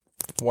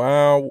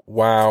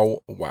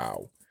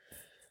Wow.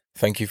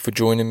 Thank you for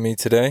joining me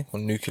today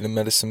on Nuclear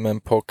Medicine Men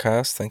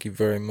podcast. Thank you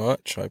very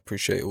much. I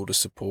appreciate all the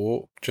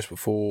support. Just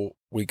before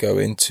we go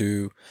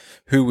into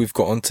who we've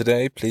got on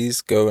today,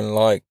 please go and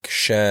like,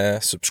 share,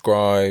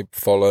 subscribe,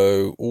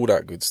 follow, all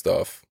that good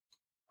stuff.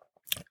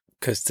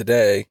 Because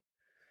today,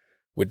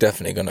 we're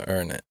definitely going to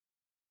earn it.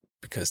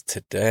 Because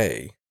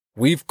today,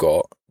 we've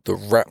got the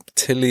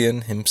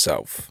Raptilian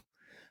himself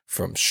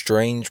from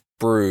Strange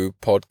Brew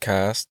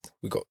podcast.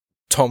 We got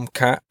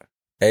Tomcat,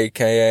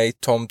 aka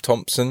Tom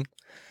Thompson.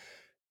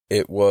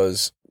 It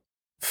was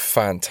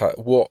fantastic.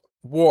 What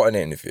an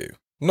interview.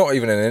 Not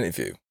even an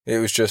interview. It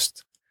was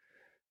just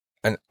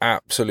an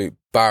absolute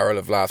barrel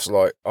of laughs.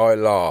 Like, I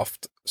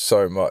laughed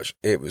so much.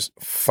 It was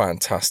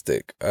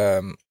fantastic.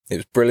 It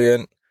was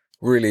brilliant.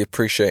 Really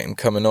appreciate him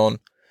coming on.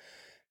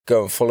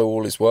 Go and follow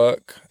all his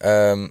work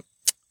on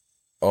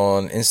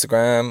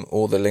Instagram.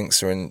 All the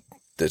links are in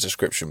the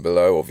description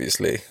below,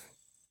 obviously.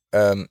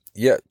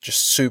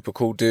 Just super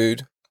cool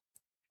dude.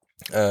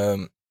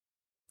 We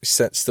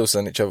still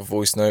send each other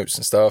voice notes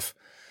and stuff.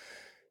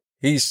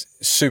 He's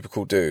super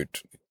cool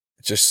dude.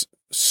 Just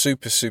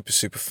super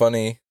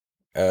funny.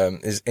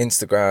 His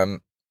Instagram,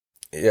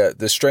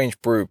 the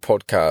Strange Brew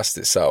podcast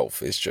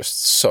itself is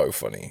just so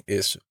funny.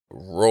 It's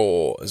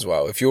raw as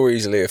well. If you're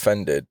easily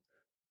offended,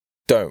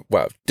 do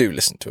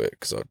listen to it,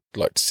 because I'd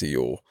like to see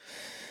your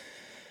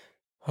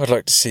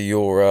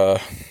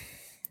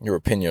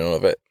opinion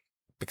of it,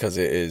 because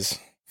it is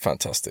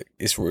fantastic.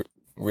 It's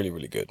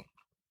really good.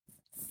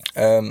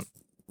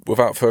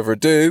 Without further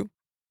ado,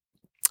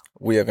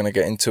 we are going to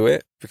get into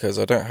it, because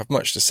I don't have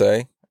much to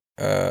say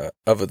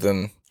other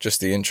than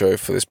just the intro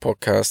for this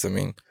podcast. I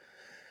mean,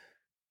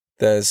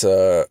 there's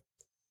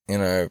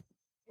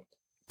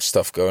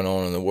stuff going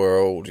on in the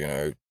world,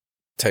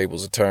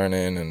 tables are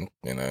turning, and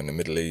in the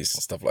Middle East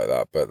and stuff like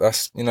that, but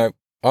that's,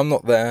 I'm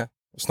not there.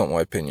 It's not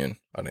my opinion.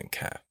 I don't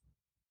care,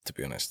 to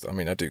be honest. I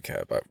mean, I do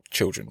care about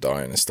children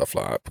dying and stuff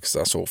like that, because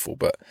that's awful,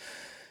 but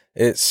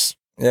it's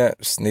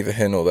neither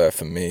here nor there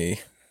for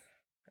me.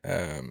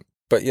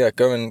 But yeah,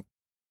 go and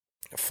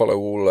follow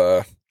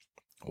all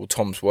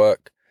Tom's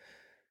work.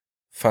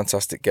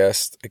 Fantastic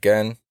guest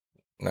again.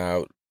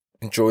 Now,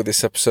 enjoy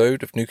this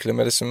episode of Nuclear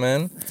Medicine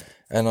Man,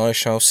 and I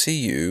shall see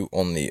you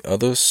on the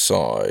other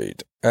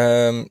side.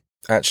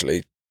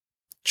 Actually,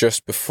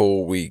 just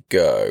before we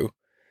go,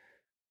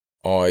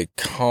 I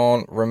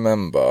can't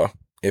remember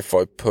if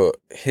I put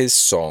his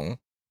song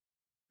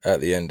at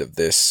the end of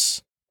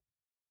this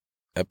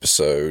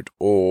episode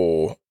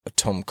or a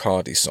Tom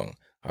Cardy song.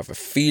 I have a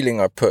feeling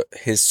I put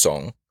his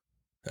song,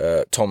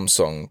 Tom's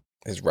song,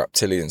 his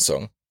Raptilian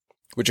song,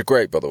 which are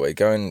great, by the way.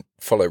 Go and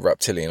follow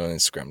Raptilian on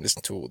Instagram.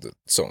 Listen to all the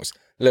songs.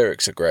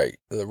 Lyrics are great.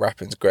 The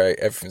rapping's great.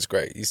 Everything's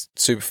great. He's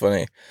super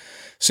funny,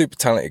 super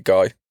talented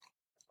guy.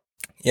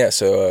 Yeah,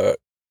 so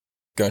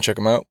go and check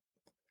him out.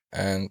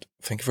 And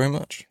thank you very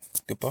much.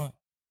 Goodbye.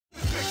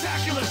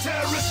 Spectacular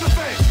terrorist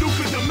event,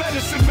 nuclear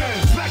medicine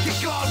man, smacking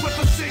God with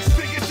a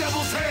six-figure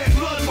devil's hand.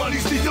 Blood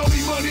money's the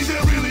only money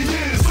there really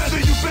is. Whether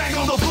you bang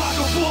on the block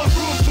or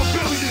boardroom for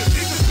billions,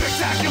 it's a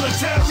spectacular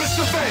terrorist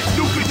event,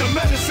 nuclear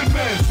medicine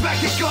man,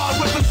 smacking God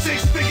with a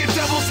six-figure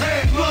devil's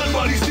hand. Blood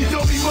money's the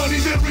only money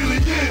there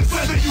really is.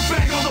 Whether you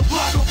bang on the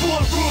block or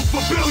boardroom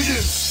for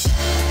billions.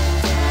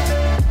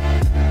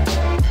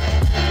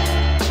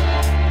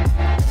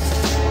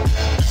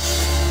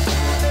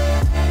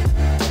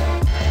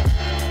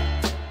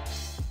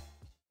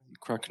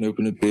 Cracking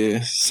open a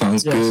beer.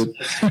 Sounds good.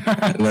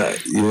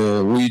 What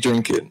are you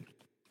drinking?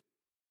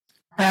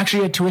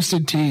 Actually, a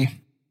twisted tea.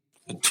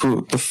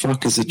 What the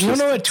fuck is a twisted tea? You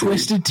know what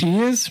twisted tea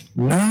is?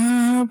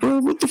 Nah,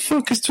 bro. What the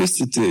fuck is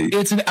twisted tea?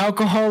 It's an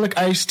alcoholic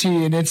iced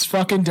tea, and it's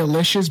fucking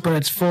delicious, but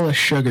it's full of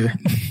sugar.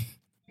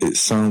 It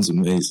sounds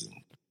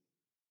amazing.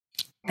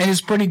 And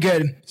it's pretty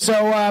good. So,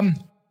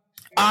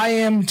 I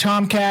am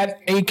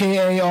Tomcat,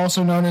 a.k.a.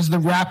 also known as the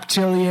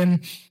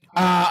Raptilian.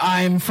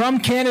 I'm from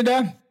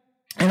Canada,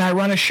 and I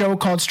run a show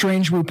called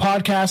Strange Brew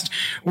Podcast,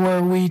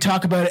 where we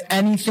talk about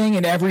anything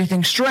and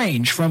everything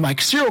strange, from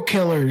like serial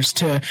killers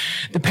to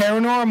the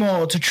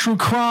paranormal to true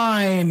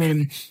crime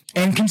and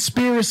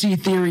conspiracy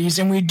theories,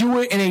 and we do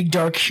it in a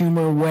dark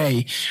humor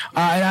way.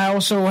 And I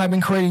also have been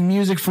creating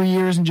music for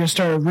years and just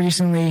started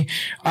recently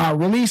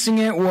releasing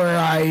it, where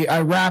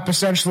I rap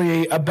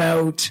essentially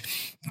about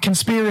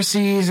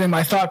conspiracies and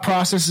my thought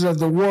processes of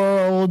the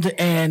world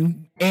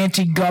and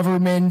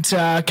anti-government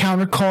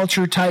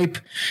counterculture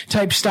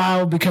type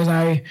style, because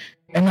I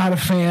am not a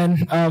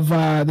fan of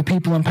the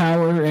people in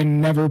power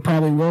and never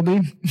probably will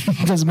be.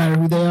 It doesn't matter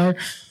who they are.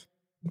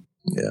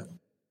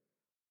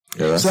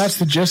 Yeah, so that's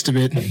the gist of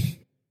it.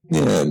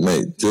 Yeah,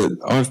 mate. Dude,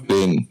 I've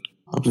been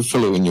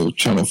following your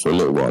channel for a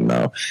little while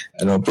now,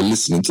 and I've been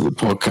listening to the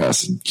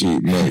podcast. And gee,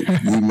 mate,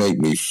 you make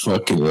me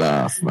fucking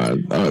laugh,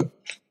 man.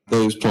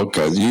 Those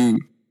podcasts,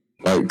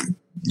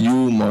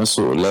 you're my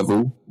sort of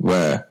level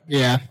where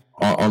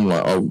I'm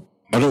like,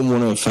 I don't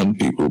want to offend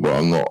people, but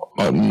I'm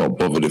not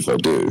bothered if I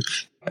do.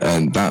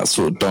 And that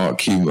sort of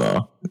dark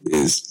humor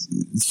is,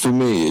 for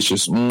me, it's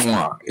just,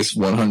 mwah, it's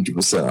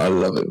 100%. I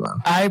love it,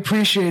 man. I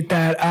appreciate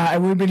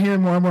that. We've been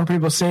hearing more and more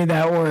people say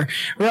that, or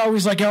we're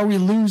always like, are we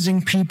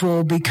losing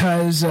people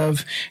because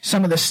of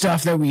some of the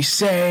stuff that we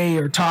say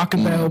or talk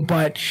about?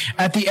 But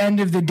at the end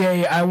of the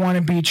day, I want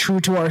to be true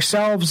to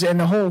ourselves. And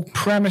the whole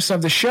premise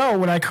of the show,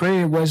 what I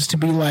created, was to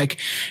be like,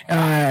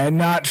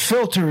 not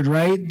filtered,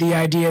 right? The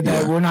idea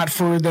that we're not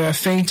for the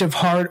faint of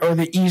heart or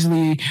the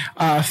easily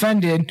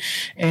offended.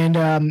 And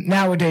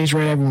nowadays,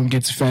 right, everyone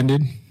gets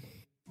offended.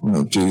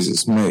 Oh,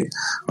 Jesus, mate.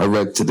 I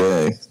read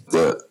today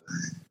that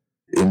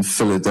in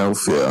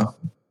Philadelphia,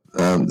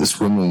 this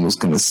woman was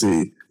going to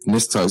see, and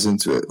this ties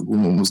into it, a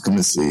woman was going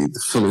to see the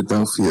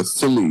Philadelphia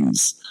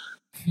Phillies.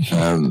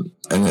 And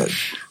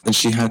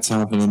she had to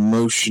have an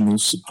emotional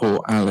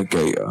support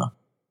alligator.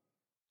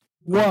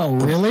 Whoa,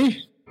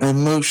 really? An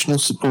emotional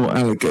support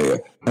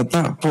alligator. At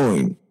that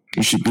point,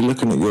 you should be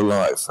looking at your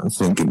life and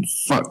thinking,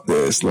 fuck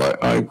this,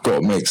 like, I've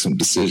got to make some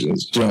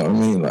decisions. Do you know what I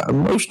mean? Like,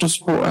 emotional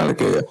support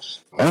alligator.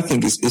 I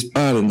think it's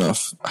bad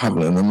enough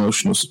having an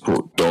emotional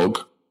support dog.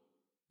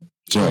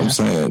 Do you know what I'm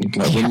saying?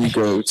 Like, when you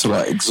go to,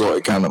 like,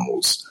 exotic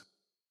animals,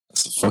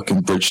 that's a fucking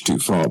bridge too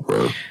far,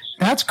 bro.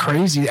 That's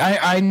crazy.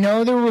 I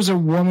know there was a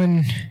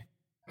woman,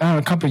 I don't know,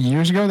 a couple of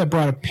years ago that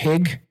brought a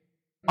pig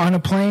on a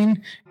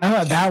plane. I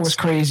thought that was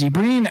crazy.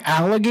 Bringing an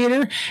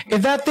alligator,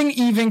 if that thing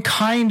even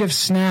kind of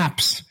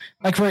snaps,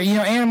 like, for, you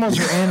know, animals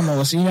are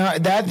animals, you know,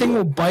 that thing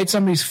will bite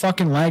somebody's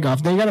fucking leg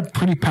off. They got a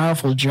pretty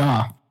powerful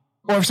jaw.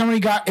 Or if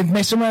someone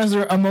has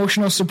their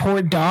emotional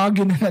support dog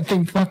and then that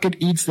thing fucking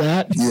eats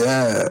that.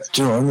 Yeah.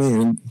 Do you know what I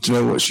mean? Do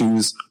you know what she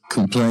was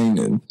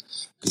complaining?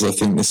 Because I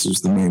think this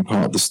was the main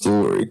part of the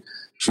story.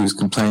 She was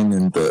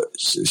complaining that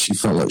she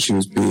felt like she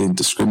was being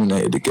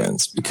discriminated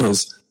against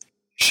because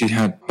she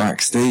had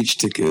backstage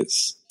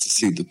tickets to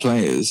see the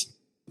players.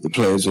 The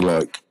players were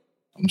like,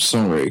 I'm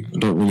sorry, I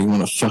don't really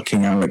want a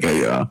fucking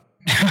alligator.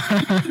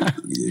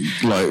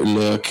 Like,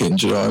 lurking,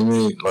 do you know what I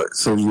mean? Like,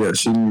 so yeah,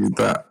 she needed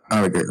that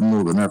alligator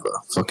more than ever.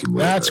 Fucking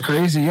weird. That's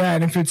crazy, yeah.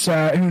 And if it's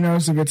who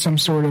knows if it's some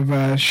sort of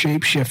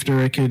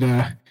shapeshifter, it could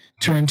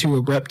turn into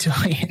a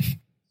reptilian.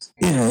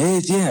 Yeah.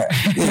 Do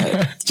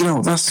you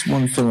know, that's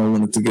one thing I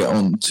wanted to get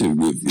on to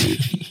with you.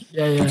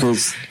 Yeah.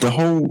 Because the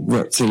whole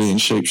reptilian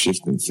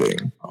shapeshifting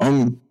thing,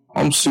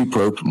 I'm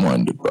super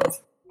open-minded, bruv.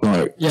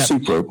 Like,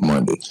 super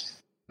open-minded.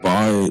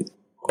 But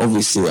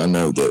obviously I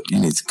know that you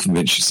need to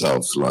convince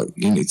yourself, like,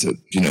 you need to,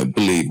 you know,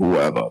 believe or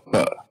whatever.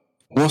 But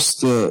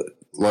what's the,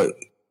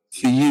 like,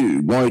 for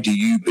you, why do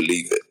you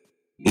believe it,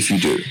 if you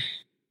do?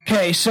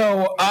 Okay,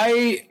 so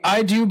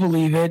I do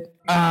believe it.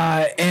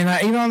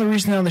 And even on the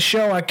recently on the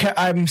show,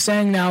 I'm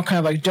saying now kind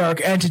of like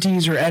dark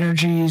entities or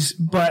energies,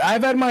 but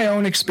I've had my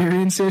own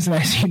experiences, and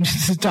I seem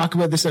to talk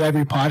about this at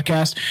every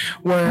podcast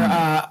where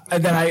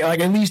that I like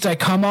at least I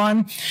come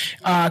on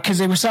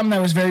because it was something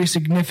that was very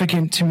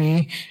significant to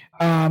me.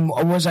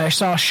 Was I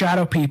saw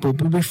shadow people.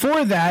 But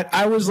before that,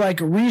 I was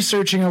like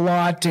researching a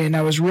lot, and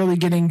I was really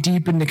getting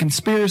deep into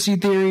conspiracy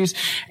theories.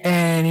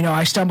 And, you know,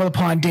 I stumbled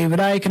upon David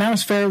Icke, and I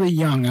was fairly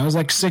young. I was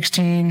like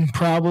 16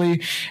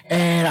 probably.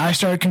 And I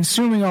started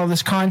consuming all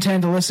this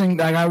content, listening.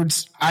 Like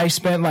I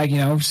spent like, you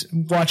know,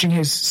 watching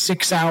his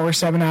 6-hour,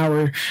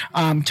 7-hour,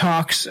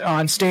 talks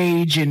on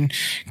stage and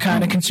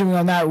kind of consuming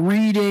on that,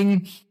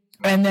 reading.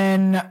 And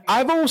then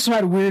I've also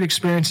had weird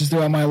experiences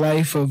throughout my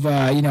life of,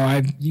 you know,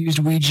 I've used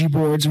Ouija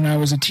boards when I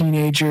was a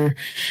teenager,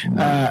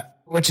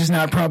 which is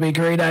not probably a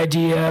great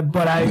idea,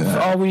 but I've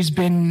always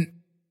been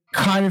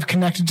kind of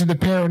connected to the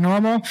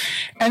paranormal.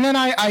 And then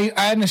I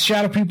had a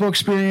shadow people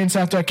experience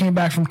after I came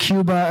back from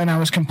Cuba, and I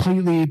was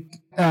completely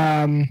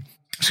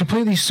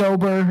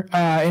sober.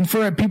 And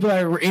for people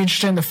that are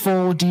interested in the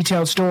full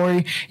detailed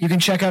story, you can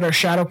check out our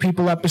shadow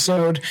people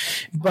episode,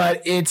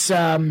 but it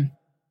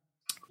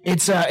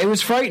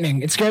was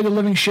frightening. It scared the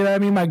living shit out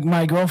of me.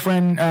 My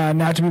girlfriend,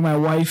 now to be my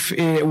wife,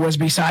 was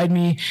beside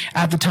me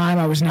at the time.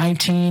 I was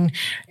 19,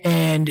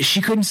 and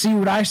she couldn't see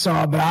what I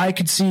saw, but I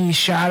could see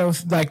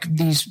shadows, like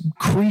these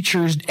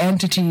creatures,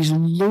 entities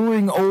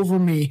luring over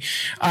me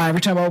every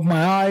time I opened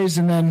my eyes.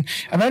 And then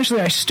eventually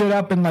I stood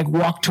up and like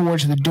walked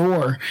towards the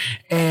door,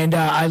 and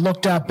I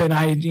looked up, and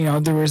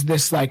there was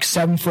this like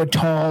 7-foot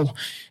tall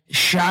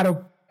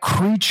shadow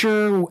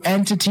creature,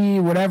 entity,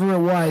 whatever it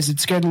was.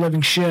 It scared the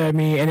living shit out of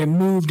me, and it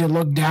moved and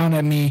looked down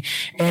at me.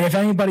 And if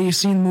anybody has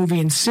seen the movie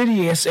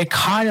Insidious, it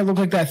kind of looked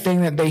like that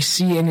thing that they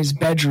see in his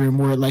bedroom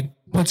where it like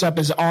puts up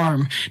his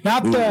arm.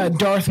 Not the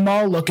Darth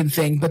Maul looking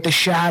thing, but the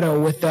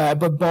shadow with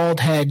the bald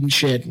head and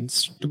shit.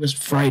 It was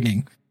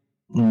frightening.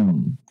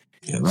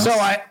 Yeah,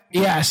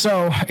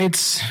 so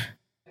it's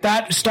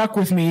that stuck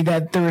with me,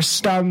 that there's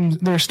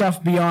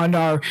stuff beyond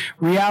our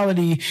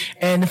reality.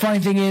 And the funny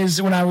thing is,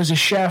 when I was a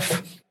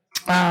chef,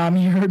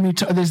 you heard me.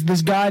 There's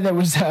this guy that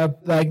was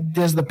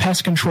does the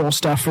pest control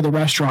stuff for the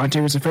restaurant.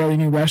 It was a fairly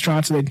new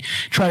restaurant, so they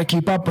try to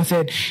keep up with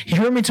it. He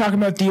heard me talking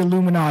about the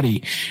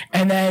Illuminati,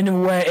 and then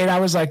I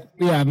was like,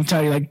 I'm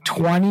telling you, like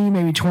 20,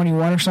 maybe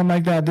 21 or something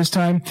like that this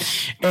time,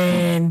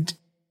 and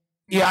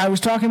Yeah, I was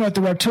talking about the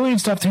reptilian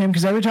stuff to him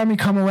because every time we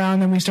come around,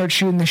 then we start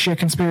shooting the shit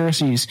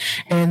conspiracies.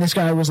 And this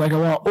guy was like a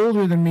lot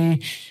older than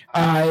me,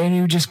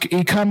 and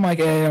he'd come like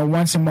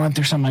once a month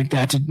or something like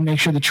that to make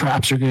sure the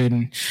traps are good.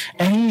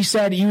 And he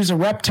said he was a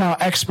reptile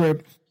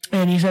expert,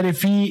 and he said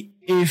if he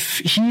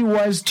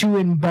was to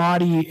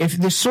embody,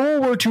 if the soul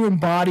were to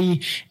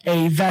embody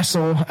a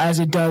vessel as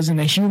it does in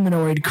a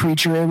humanoid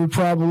creature, it would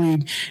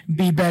probably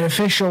be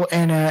beneficial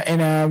in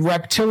a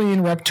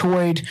reptilian,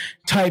 reptoid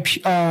type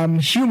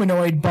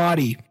humanoid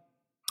body.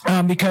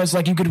 Because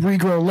like you could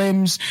regrow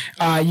limbs,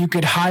 you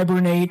could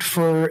hibernate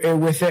through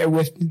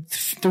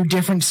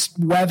different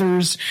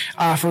weathers.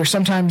 For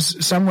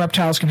sometimes some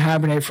reptiles can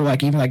hibernate for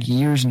like even like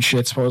years and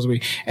shit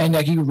supposedly, and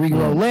like you can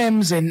regrow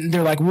limbs, and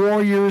they're like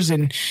warriors,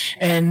 and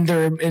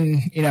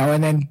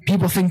then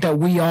people think that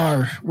we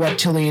are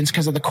reptilians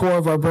because of the core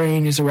of our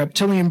brain is a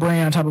reptilian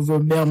brain on top of a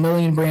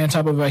mammalian brain on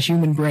top of a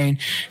human brain.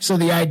 So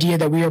the idea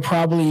that we are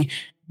probably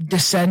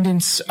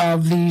descendants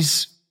of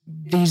these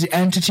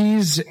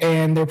entities,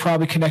 and they're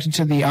probably connected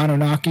to the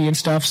Anunnaki and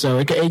stuff. So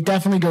it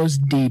definitely goes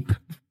deep.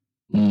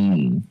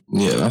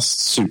 Yeah, that's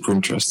super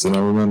interesting. I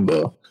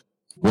remember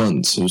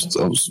once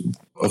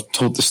I've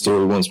told this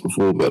story once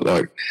before, but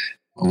like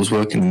I was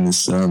working in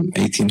this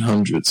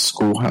 1800s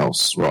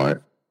schoolhouse, right?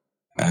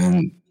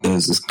 And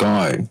there's this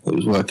guy that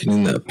was working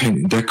in there,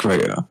 painting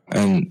decorator,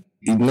 and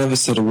he never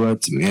said a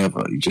word to me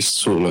ever. He just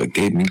sort of like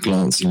gave me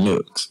glancing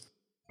looks.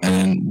 And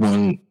then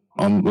when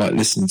I'm like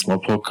listening to my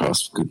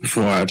podcast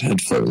before I had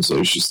headphones, so it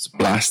was just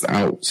blast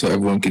out so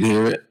everyone could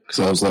hear it. Because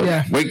I was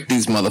like, wake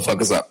these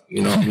motherfuckers up,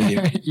 you know what I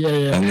mean?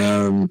 Yeah.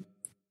 And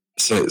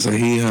so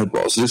he heard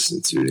what I was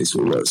listening to, and he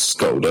sort of like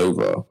scuttled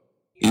over.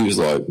 He was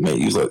like, mate,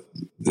 he was like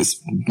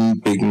this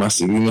big,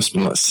 massive. He must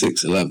have been like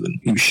 6'11".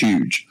 He was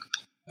huge.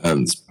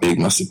 This big,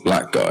 massive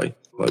black guy,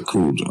 like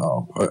called.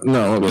 No, I'm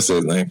not gonna say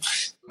his name.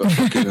 But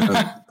fucking,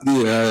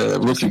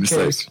 rookie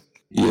mistake.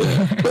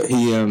 Yeah, but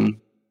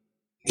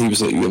he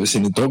was like, you ever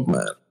seen a dog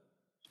man?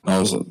 And I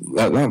was like,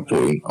 at that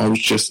point, I was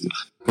just,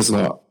 because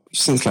like,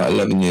 since like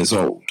 11 years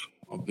old,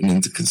 I've been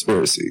into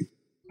conspiracy,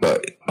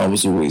 but I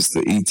was always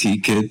the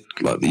ET kid,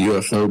 like the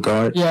UFO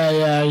guy.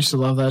 Yeah, I used to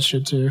love that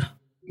shit too.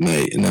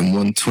 Mate, and then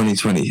when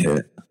 2020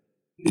 hit,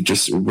 it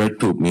just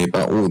red-pilled me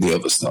about all the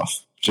other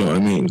stuff. Do you know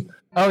what I mean?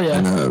 Oh,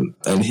 yeah.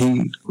 And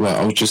he, like,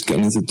 I was just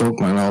getting into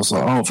Dogman, and I was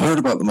like, oh, I've heard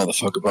about the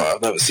motherfucker, but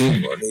I've never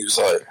seen one. And he was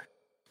like,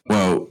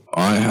 well,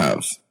 I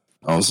have.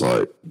 I was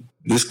like,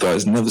 this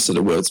guy's never said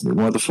a word to me.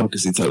 Why the fuck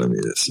is he telling me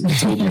this? He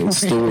told me a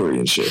story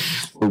and shit.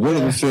 But one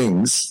of the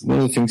things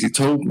he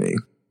told me,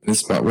 and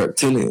it's about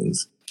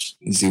reptilians,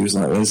 is he was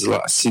like, there's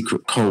like a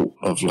secret cult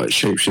of like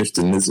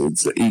shape-shifting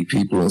lizards that eat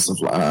people and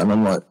stuff like that. And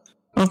I'm like,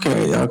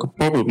 okay, yeah, I could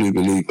probably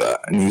believe that.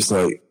 And he was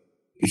like,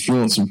 if you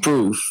want some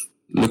proof,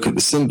 look at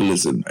the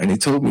symbolism. And he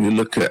told me to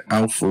look at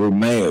Alfa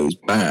Romeo's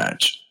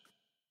badge.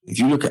 If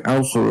you look at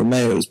Alfa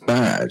Romeo's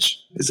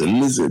badge, it's a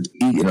lizard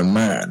eating a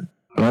man.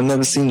 And I've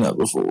never seen that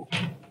before.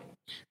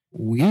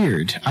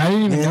 Weird. I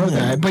didn't even know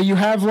that. But you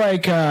have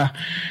like the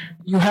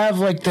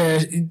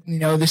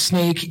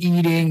snake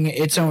eating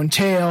its own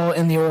tail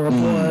in the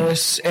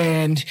Ouroboros,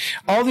 and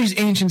all these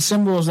ancient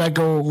symbols that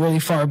go really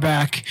far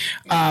back.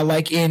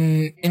 Like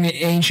in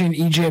ancient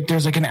Egypt,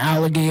 there's like an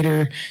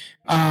alligator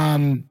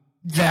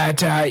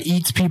that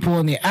eats people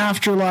in the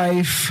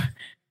afterlife.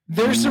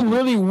 There's some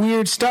really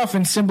weird stuff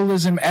and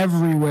symbolism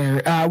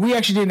everywhere. We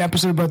actually did an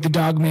episode about the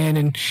Dogman,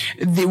 and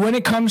when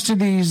it comes to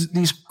these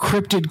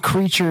cryptid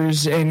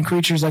creatures and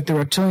creatures like the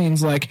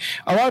reptilians, like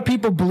a lot of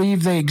people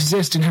believe they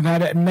exist and have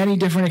had many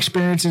different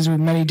experiences with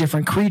many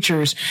different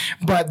creatures.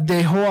 But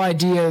the whole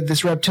idea of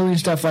this reptilian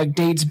stuff like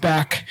dates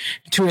back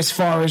to as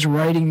far as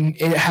writing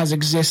it has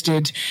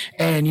existed,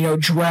 and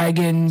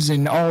dragons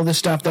and all the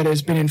stuff that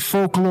has been in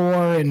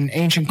folklore and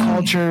ancient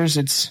cultures.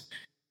 It's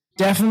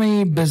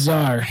definitely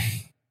bizarre.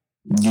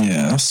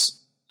 Yes.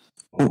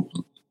 Well,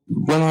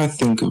 when I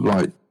think of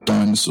like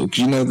dinosaurs,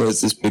 because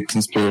there's this big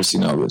conspiracy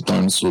now that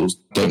dinosaurs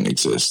don't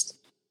exist.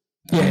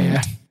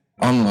 Yeah.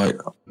 I'm like,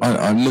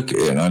 I look at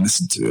it and I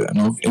listen to it,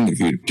 and I've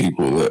interviewed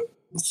people that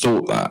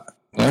thought that.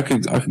 And I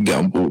could get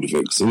on board with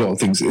it, because a lot of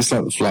things, it's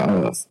like the flat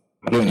Earth.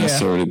 I don't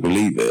necessarily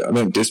believe it. I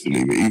don't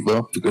disbelieve it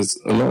either, because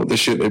a lot of the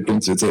shit they bring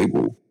to the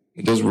table,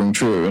 it does ring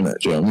true, innit?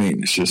 Do you know what I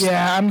mean? It's just...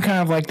 Yeah, I'm kind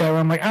of like that, where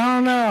I'm like, I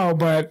don't know,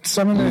 but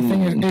some of the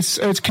things,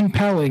 it's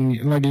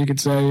compelling, like you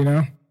could say,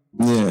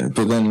 Yeah,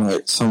 but then,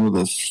 like, some of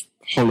the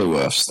Hollow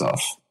Earth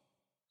stuff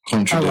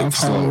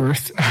contradicts. I love Hollow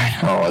Earth.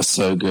 Oh, it's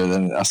so good,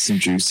 and that's some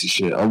juicy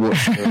shit. I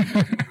watched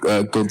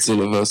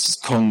Godzilla vs.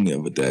 Kong the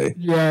other day.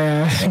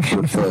 Yeah.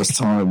 For the first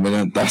time,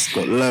 and that's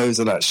got loads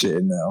of that shit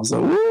in there. I was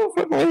like,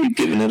 whoa, why are you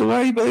giving it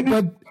away,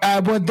 baby?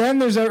 But then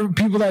there's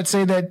people that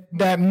say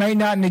that might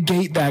not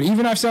negate that.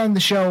 Even I've said on the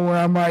show where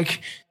I'm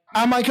like,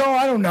 oh,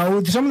 I don't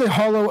know. Some of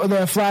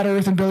the flat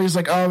Earth and Billy's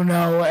like, oh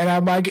no, and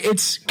I'm like,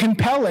 it's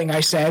compelling.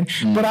 I said,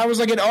 but I was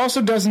like, it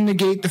also doesn't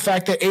negate the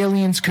fact that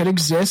aliens could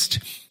exist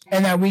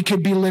and that we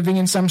could be living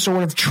in some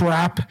sort of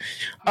trap.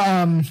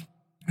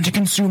 to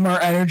consume our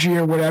energy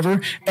or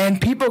whatever.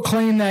 And people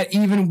claim that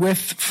even with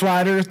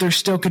flat Earth, there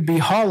still could be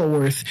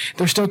hollow Earth.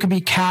 There still could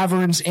be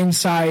caverns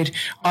inside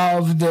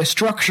of the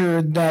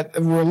structure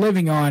that we're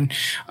living on.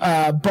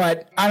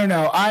 But I don't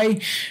know.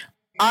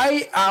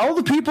 All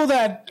the people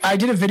that I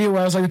did a video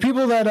where I was like, the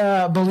people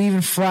that believe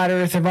in flat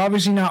Earth have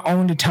obviously not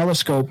owned a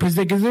telescope because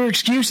their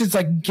excuse is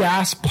like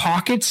gas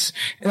pockets,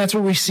 and that's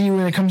what we see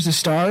when it comes to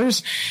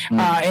stars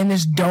in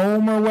this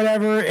dome or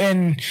whatever.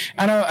 And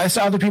I know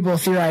other people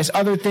theorize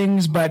other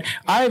things, but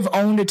I've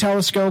owned a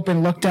telescope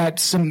and looked at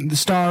the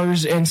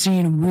stars and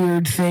seen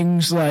weird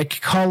things like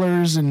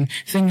colors and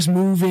things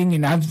moving,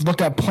 and I've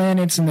looked at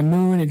planets and the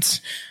moon.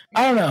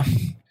 I don't know.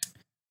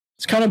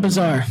 It's kind of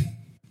bizarre.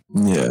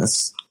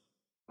 Yes.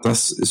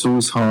 It's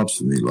always hard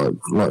for me, like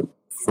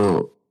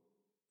for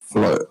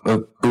like a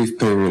brief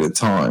period of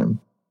time,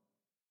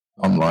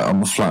 I'm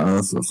a flat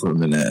earther for a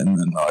minute, and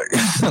then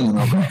I'm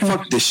like,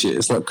 fuck this shit.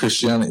 It's like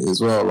Christianity as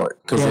well, like,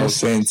 because I was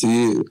saying to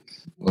you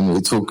when we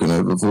were talking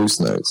over voice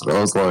notes, I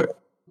was like,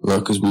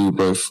 because we were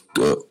both,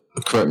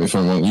 correct me if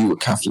I'm wrong, you were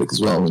Catholic as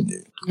well, weren't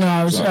you? No,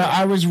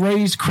 I was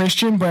raised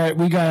Christian, but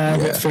we got out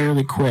of it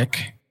fairly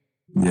quick.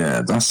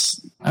 Yeah,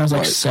 I was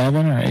like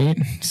 7 or 8,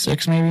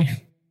 6 maybe.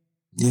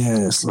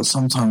 Yeah, it's like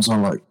sometimes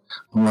I'm like,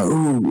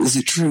 oh, is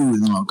it true?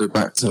 And then I'll go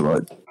back to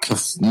like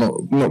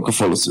not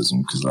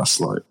Catholicism, because that's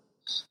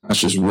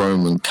just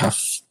Roman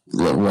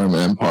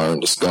Empire in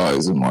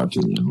disguise, in my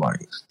opinion.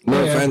 Like,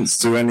 no offense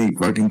to any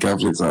fucking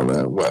Catholics out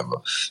there, whatever,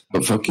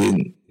 but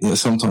fucking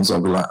sometimes I'll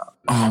be like,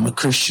 oh, I'm a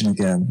Christian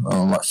again.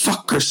 Oh, I'm like,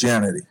 fuck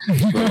Christianity.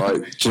 But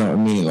like, do you know what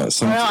I mean? Like,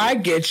 sometimes. Well, I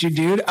get you,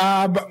 dude.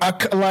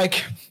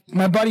 Like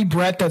my buddy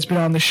Brett, that's been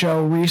on the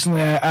show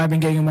recently. I've been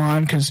getting him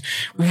on because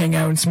we hang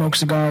out and smoke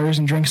cigars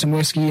and drink some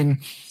whiskey, and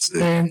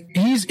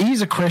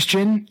he's a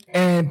Christian,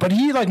 but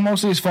he like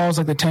mostly just follows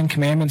like the 10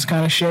 Commandments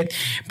kind of shit.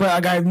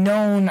 But like I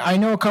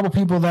know a couple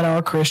people that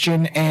are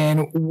Christian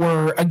and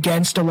were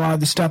against a lot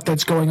of the stuff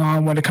that's going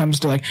on when it comes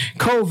to like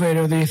COVID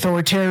or the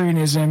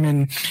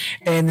authoritarianism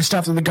and the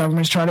stuff that the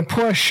government's trying to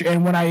push.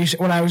 And when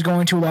I was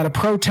going to a lot of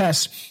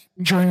protests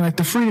during like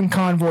the Freedom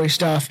Convoy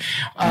stuff,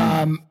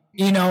 there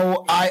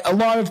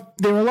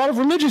were a lot of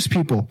religious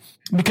people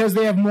because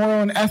they have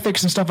moral and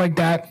ethics and stuff like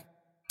that.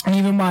 And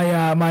even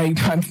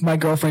my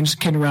girlfriend just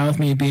kidding around with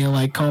me, being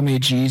like, call me a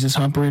Jesus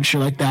humper and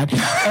shit like that.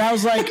 And I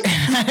was like,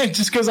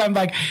 just because I'm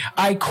like,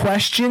 I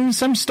question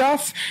some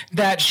stuff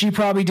that she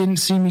probably didn't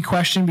see me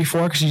question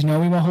before because she's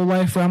known me my whole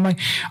life. Where I'm like,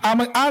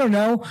 I don't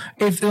know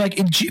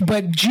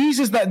but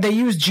Jesus, that they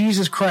use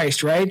Jesus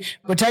Christ, right?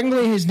 But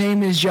technically his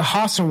name is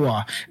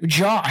Jehoshua,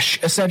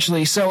 Josh,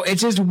 essentially. So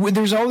it's just,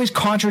 there's all these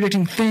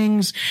contradicting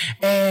things.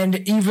 And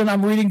even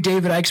I'm reading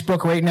David Icke's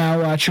book right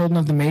now, Children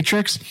of the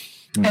Matrix.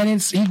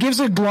 And he gives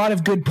a lot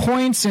of good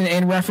points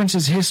and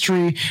references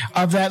history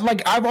of that.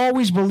 Like, I've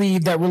always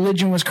believed that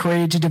religion was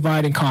created to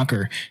divide and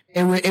conquer.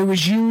 It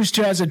was used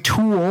as a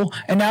tool,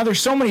 and now there's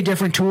so many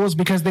different tools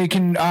because they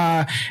can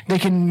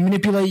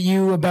manipulate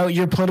you about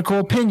your political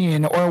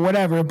opinion or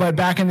whatever. But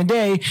back in the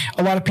day,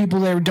 a lot of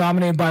people, they were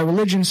dominated by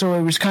religion, so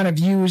it was kind of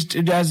used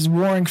as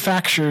warring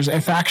factions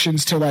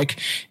to like,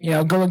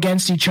 go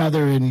against each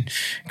other, and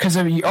because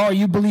of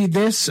you believe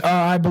this,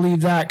 I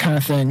believe that kind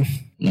of thing.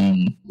 Yeah,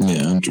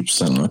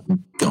 100%. I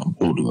can get on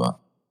board with that.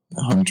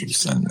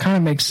 100%. Kind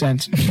of makes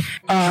sense.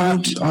 How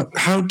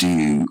do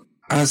you,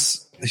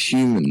 as a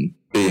human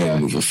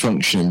being with a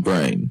functioning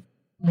brain,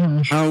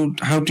 how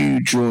do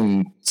you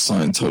join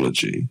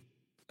Scientology?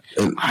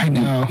 I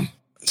know.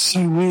 It's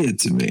so weird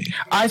to me.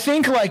 I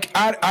think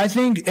I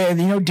think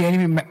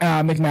Danny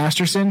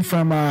McMasterson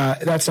from that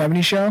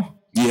 70s show.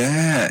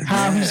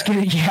 Yeah,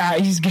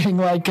 he's getting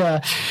like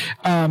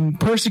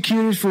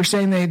persecuted for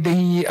saying that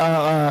he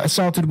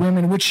assaulted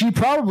women, which he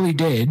probably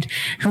did.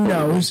 Who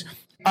knows?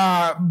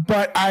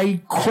 But I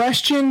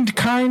questioned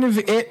kind of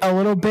it a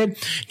little bit,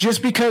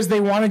 just because they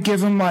want to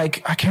give him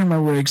like, I can't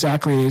remember what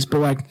exactly it is, but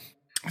like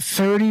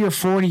 30 or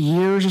 40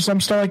 years or some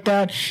stuff like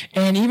that.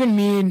 And even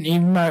me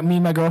and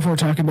my girlfriend were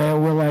talking about it.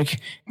 We're like,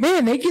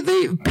 man, they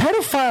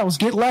pedophiles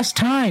get less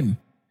time.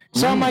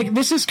 So I'm like,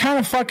 this is kind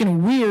of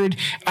fucking weird.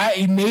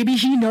 Maybe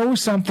he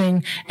knows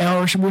something,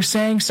 or we're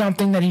saying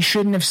something that he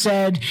shouldn't have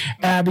said,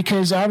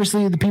 because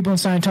obviously the people in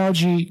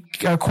Scientology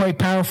are quite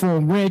powerful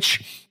and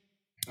rich.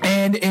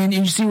 And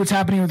you see what's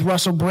happening with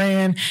Russell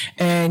Brand,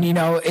 and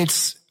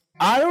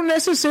I don't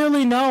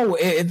necessarily know.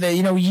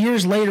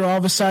 Years later, all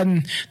of a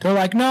sudden, they're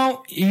like,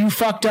 no, you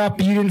fucked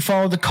up. You didn't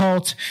follow the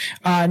cult.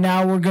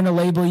 Now we're going to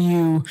label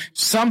you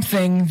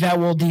something that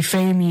will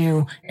defame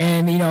you.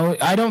 And,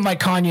 I don't like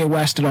Kanye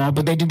West at all,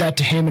 but they did that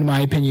to him, in my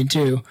opinion,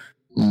 too.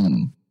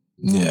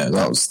 Yeah,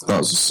 that was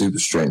a super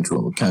strange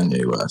one with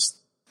Kanye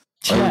West.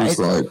 Yeah,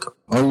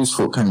 I always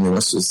thought Kanye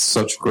West was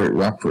such a great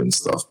rapper and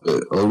stuff,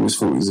 but I always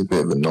thought he was a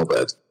bit of a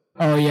knobhead.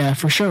 Oh, yeah,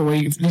 for sure.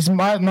 His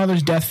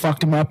mother's death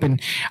fucked him up, and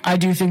I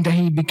do think that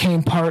he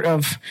became part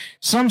of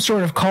some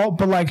sort of cult.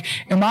 But, like,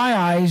 in my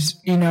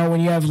eyes, you know, when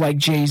you have, like,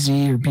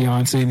 Jay-Z or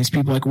Beyonce and these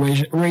people, like,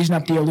 raising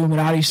up the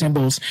Illuminati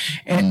symbols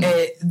and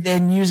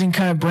using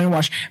kind of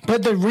brainwash.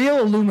 But the real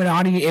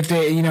Illuminati, if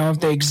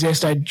they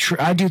exist, I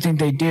do think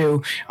they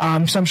do,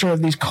 some sort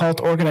of these cult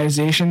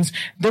organizations,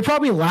 they're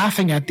probably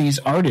laughing at these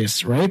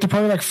artists, right? They're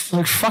probably like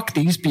fuck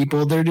these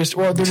people. They're just,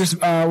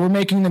 we're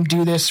making them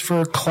do this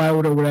for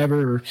clout or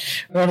whatever, or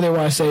whatever they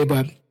want to say,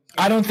 but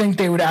I don't think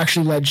they would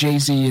actually let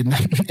Jay-Z in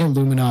the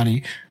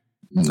Illuminati.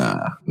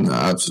 Nah,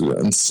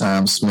 absolutely. And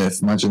Sam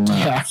Smith, imagine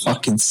that. Yeah.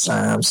 Fucking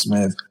Sam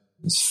Smith.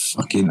 This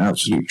fucking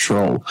absolute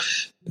troll.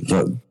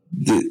 But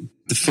the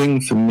thing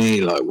for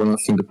me, like, when I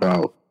think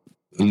about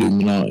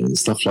Illuminati and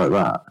stuff like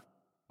that,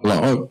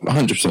 like, I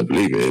 100%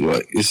 believe it.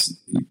 Like, it's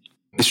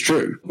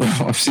true.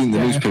 I've seen the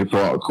newspaper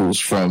articles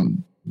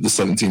from the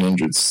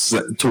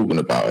 1700s talking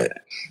about it.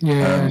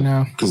 Yeah, I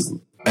know.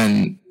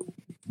 And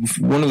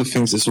one of the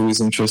things that's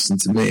always interesting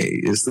to me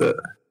is that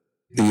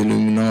the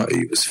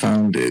Illuminati was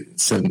founded in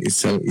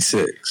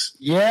 1776.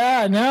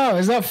 Yeah, I know.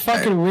 Is that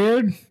fucking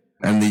weird?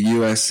 And the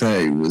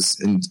USA was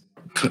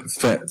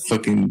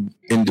fucking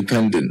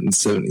independent in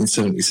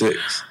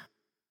 1776.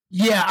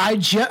 Yeah, I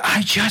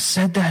just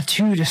said that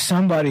too to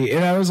somebody,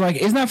 and I was like,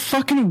 "Isn't that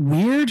fucking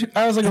weird?"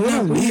 I was like, "A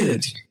little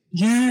weird."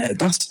 Yeah,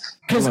 that's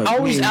because like,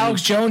 always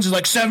Alex Jones is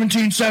like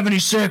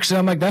 1776, and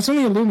I'm like, "That's when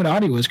the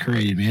Illuminati was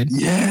created, man."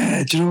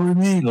 Yeah, do you know what I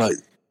mean? Like,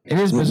 it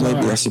is bizarre.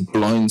 Maybe that's a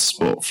blind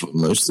spot for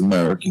most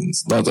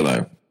Americans. I don't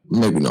know.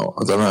 Maybe not.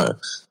 I don't know.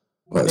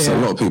 Like, so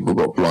a lot of people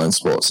got blind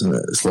spots in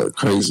it. It's like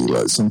crazy.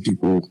 Like, some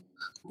people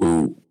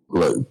who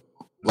like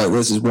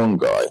there's this one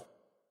guy.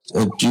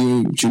 Do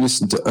you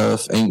listen to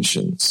Earth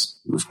Ancients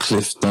with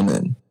Cliff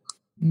Dunning?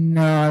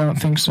 No, I don't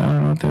think so. I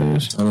don't know what that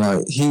is. And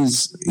like he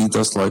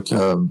does like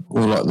all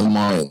like the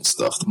Mayan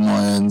stuff, the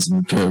Mayans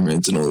and the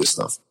pyramids and all this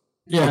stuff.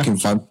 Yeah, fucking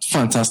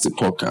fantastic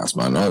podcast,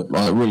 man.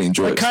 I really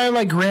enjoy it. Kind of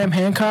like Graham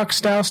Hancock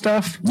style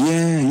stuff.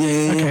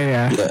 Yeah. Okay,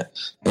 yeah.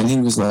 And he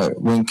was like,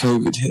 when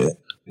COVID hit,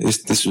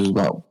 this was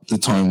about the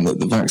time that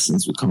the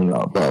vaccines were coming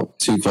out, about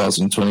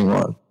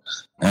 2021,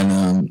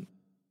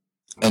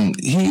 and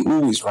he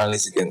always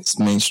rallies against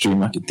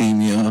mainstream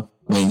academia,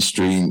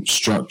 mainstream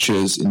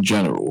structures in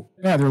general.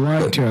 Yeah, they're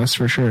lying to us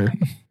for sure.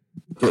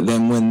 But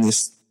then when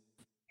this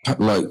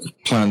like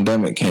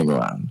pandemic came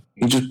around,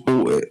 he just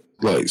bought it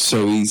like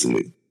so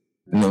easily.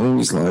 And they're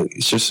always like,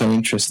 it's just so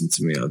interesting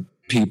to me how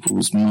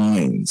people's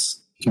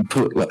minds can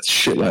put like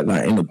shit like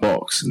that in a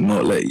box and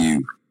not let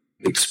you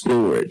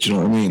explore it. Do you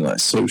know what I mean? Like,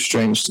 so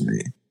strange to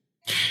me.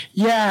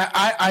 Yeah,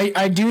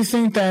 I do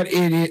think that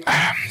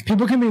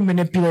people can be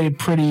manipulated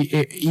pretty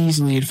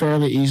easily and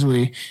fairly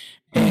easily.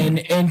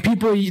 And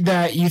people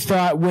that you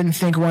thought wouldn't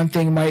think one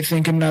thing might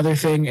think another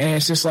thing. And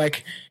it's just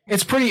like,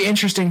 it's pretty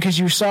interesting because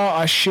you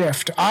saw a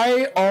shift.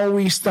 I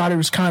always thought it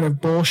was kind of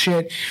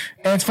bullshit.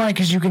 And it's funny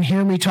because you can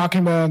hear me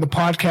talking about it on the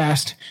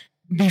podcast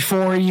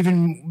before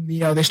even,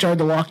 they started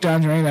the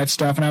lockdowns or any of that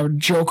stuff. And I would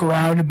joke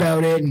around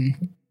about it.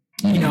 And,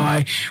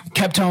 I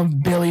kept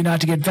telling Billy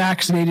not to get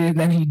vaccinated. And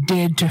then he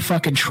did to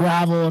fucking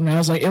travel. And I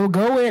was like, it will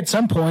go away at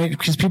some point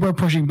because people are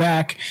pushing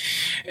back.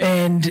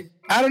 And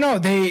I don't know,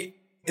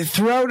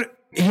 throughout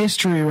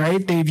history,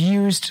 right? They've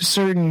used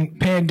certain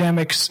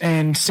pandemics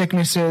and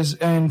sicknesses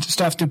and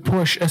stuff to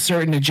push a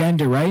certain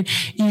agenda, right?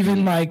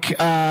 Even like,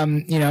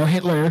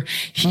 Hitler,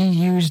 he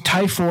used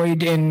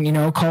typhoid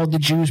and, called the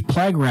Jews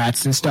plague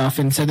rats and stuff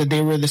and said that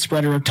they were the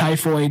spreader of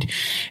typhoid,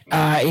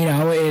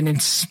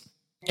 and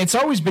it's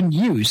always been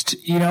used,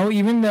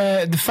 even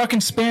the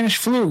fucking Spanish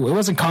flu. It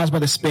wasn't caused by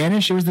the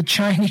Spanish. It was the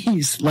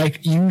Chinese,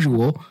 like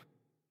usual.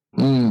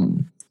 Yeah,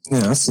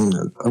 I've seen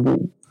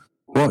that.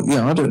 Well,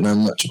 yeah, I don't know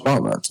much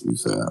about that, to be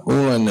fair.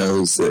 All I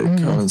know is that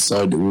it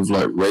coincided with,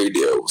 like,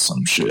 radio or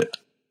some shit.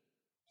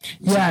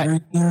 Yeah.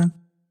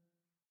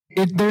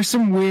 There's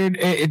some weird...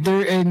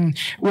 and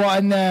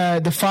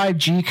the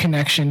 5G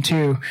connection,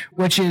 too,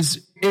 which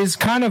is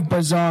kind of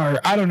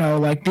bizarre. I don't know,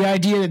 like, the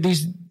idea that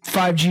these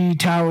 5G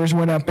towers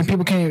went up and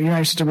people can't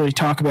even to really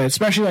talk about it,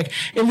 especially, like,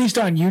 at least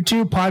on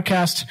YouTube.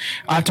 Podcasts,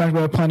 I've talked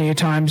about it plenty of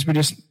times, but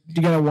just...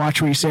 you gotta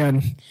watch what you say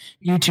on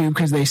YouTube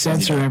because they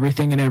censor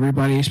everything and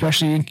everybody,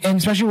 especially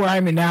where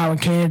I'm in now in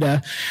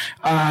Canada.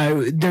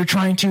 They're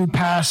trying to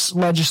pass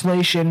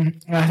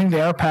legislation, and I think they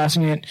are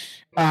passing it,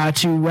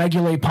 to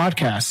regulate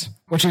podcasts,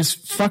 which is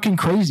fucking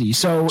crazy.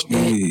 So,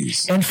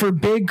 and for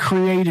big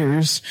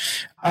creators,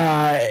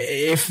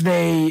 if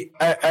they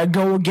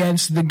go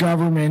against the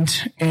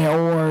government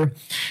or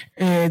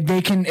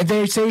if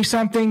they say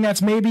something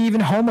that's maybe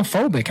even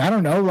homophobic, I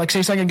don't know, like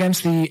say something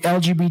against the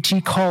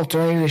LGBT cult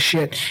or any of this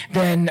shit,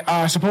 then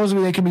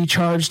supposedly they can be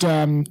charged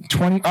up to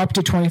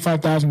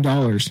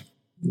 $25,000.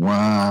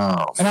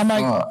 Wow. And I'm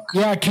like,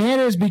 yeah,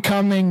 Canada is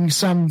becoming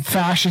some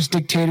fascist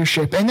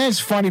dictatorship. And that's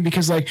funny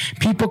because like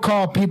people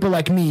call people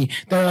like me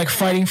that are like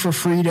fighting for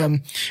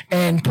freedom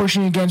and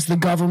pushing against the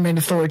government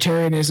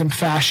authoritarianism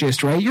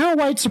fascist, right? You're a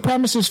white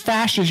supremacist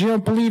fascist. You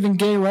don't believe in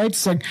gay rights.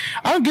 It's like,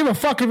 I don't give a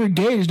fuck if you're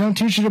gay. Just don't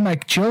teach it to my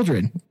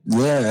children.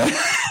 Yeah.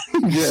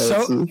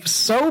 Yeah.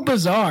 So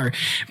bizarre.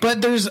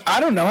 But I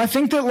don't know. I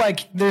think that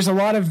like there's a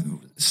lot of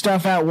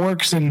stuff at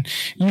works and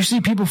you see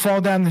people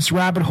fall down this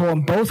rabbit hole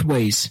in both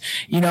ways.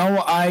 You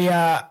know,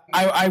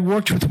 I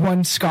worked with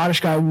one Scottish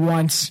guy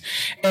once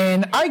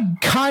and I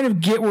kind of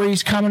get where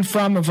he's coming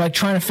from of like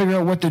trying to figure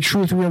out what the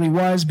truth really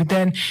was. But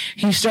then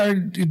he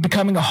started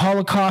becoming a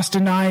Holocaust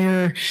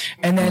denier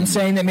and then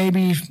saying that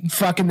maybe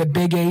fucking the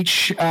big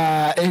H,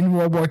 in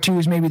World War II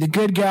is maybe the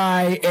good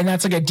guy. And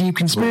that's like a deep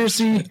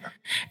conspiracy.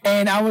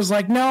 And I was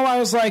like,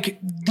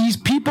 these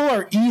people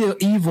are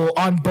evil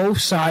on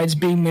both sides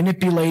being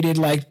manipulated.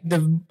 Like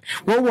the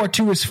World War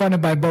II was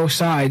funded by both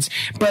sides,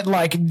 but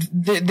like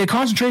the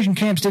concentration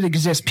camps did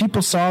exist.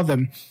 People saw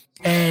them.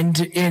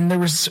 And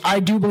I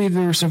do believe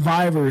there were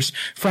survivors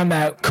from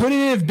that. Could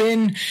it have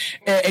been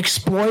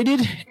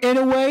exploited in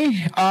a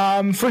way?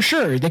 For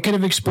sure. They could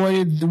have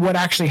exploited what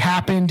actually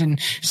happened and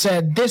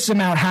said this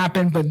amount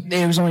happened, but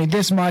it was only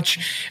this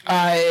much.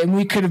 And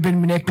we could have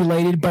been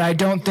manipulated, but I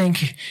don't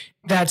think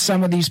that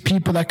some of these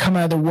people that come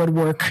out of the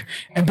woodwork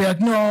and be like,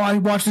 no, I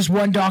watched this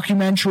one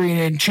documentary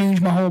and it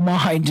changed my whole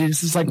mind. It's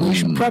just like, we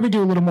should probably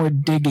do a little more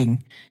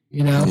digging,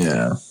 you know?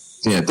 Yeah.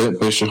 Yeah, don't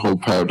base your whole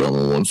paradigm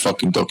on one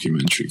fucking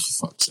documentary,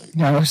 for fuck's sake.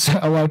 No,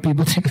 a lot of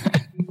people do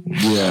that.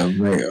 Yeah,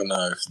 mate, I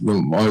know.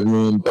 I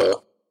remember,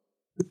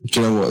 do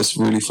you know what? It's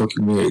really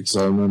fucking weird because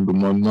I remember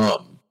my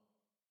mum,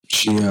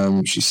 she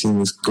seen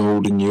this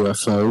golden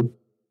UFO.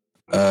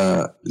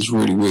 It's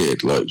really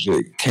weird. Like,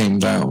 it came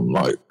down,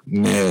 like,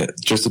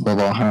 just above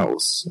our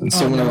house. And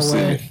someone else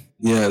seen it.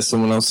 Yeah,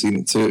 someone else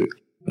seen it too.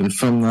 And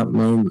from that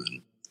moment,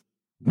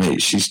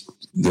 mate,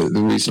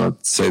 the reason I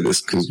say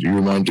this because you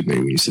reminded me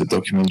when you said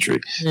documentary.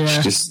 Yeah.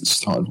 She just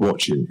started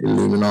watching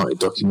Illuminati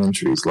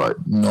documentaries like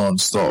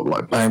non-stop,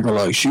 like bang, but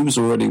like she was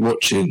already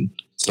watching.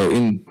 So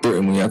in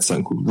Britain we had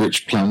something called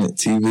Rich Planet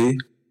TV,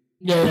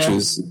 which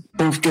was,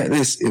 don't forget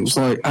this, it was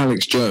like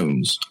Alex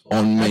Jones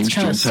on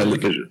mainstream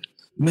television.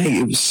 Mate,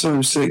 it was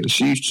so sick.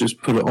 She used to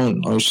just put it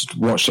on. I used to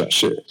watch that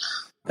shit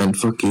and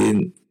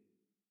fucking.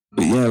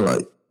 But yeah,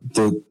 like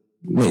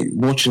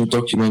watching a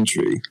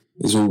documentary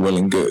is all well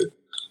and good,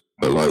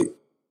 but like.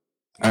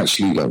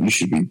 Actually, like, you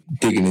should be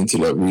digging into,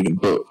 like, reading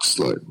books,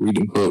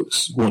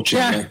 watching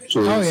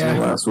lectures, and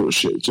all that sort of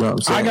shit. Do you know what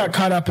I'm saying? I got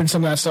caught up in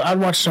some of that stuff. I'd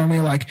watched so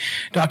many, like,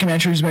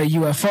 documentaries about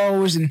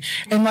UFOs,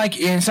 and like,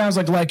 it sounds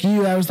like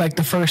you, that was, like,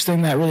 the first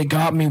thing that really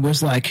got me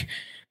was, like,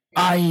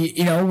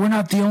 we're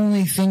not the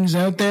only things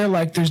out there.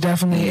 Like, there's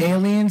definitely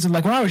aliens. And,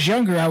 like, when I was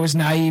younger, I was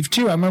naive,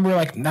 too. I remember,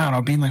 like, I don't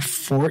know, being, like,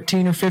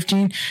 14 or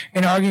 15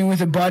 and arguing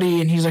with a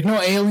buddy, and he's like, no,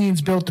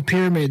 aliens built the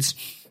pyramids.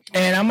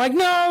 And I'm like,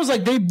 no, I was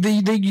like,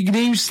 they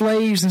used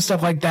slaves and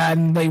stuff like that,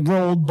 and they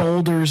rolled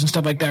boulders and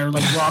stuff like that, or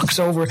like rocks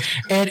over.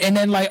 And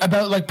then like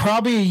about like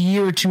probably a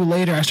year or two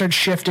later, I started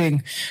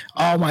shifting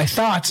all my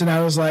thoughts, and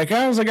I was like,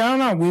 I don't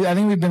know, I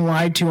think we've been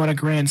lied to on a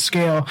grand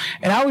scale.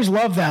 And I always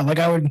loved that. Like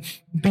I would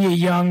be a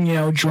young,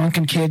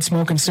 drunken kid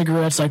smoking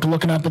cigarettes, like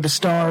looking up at the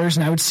stars,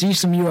 and I would see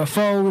some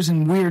UFOs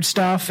and weird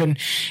stuff, and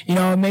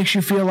it makes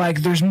you feel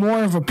like there's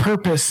more of a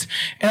purpose.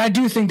 And I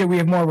do think that we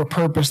have more of a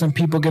purpose than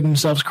people give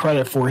themselves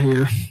credit for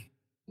here.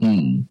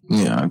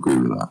 Yeah, I agree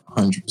with that,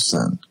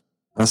 100%.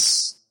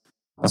 That's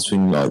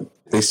when, like,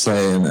 they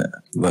say in it,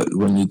 like,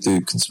 when you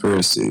do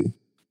conspiracy,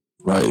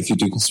 right, if you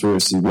do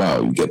conspiracy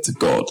well, you get to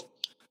God.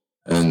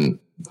 And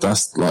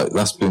that's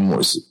been what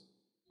it's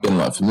been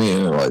like for me,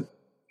 like,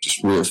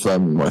 just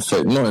reaffirming my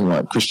faith, not in,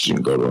 like, Christian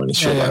God or any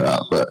shit like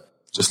that, but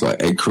just,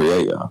 like, a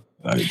creator,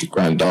 like, the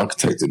grand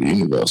architect of the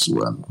universe or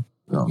whatever.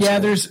 Yeah,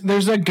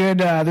 there's a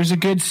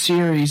good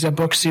series, a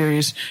book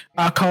series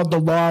called The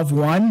Law of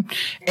One,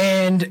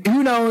 and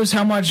who knows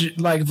how much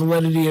like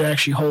validity it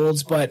actually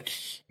holds, but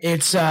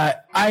it's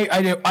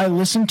I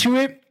listened to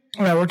it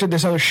when I worked at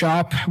this other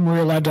shop. We were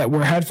allowed to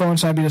wear headphones,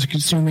 so I'd be just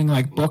consuming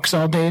like books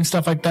all day and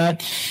stuff like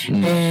that,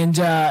 and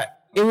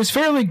it was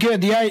fairly good.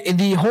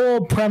 The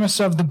whole premise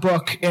of the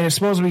book, and it's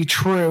supposed to be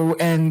true,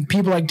 and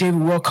people like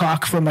David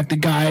Wilcock from like the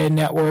Gaia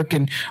Network,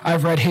 and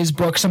I've read his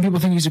book. Some people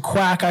think he's a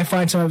quack. I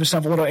find some of his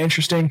stuff a little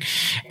interesting,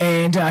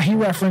 and he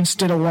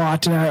referenced it a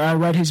lot, and I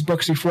read his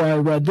books before I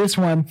read this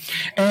one,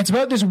 and it's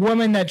about this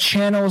woman that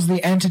channels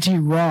the entity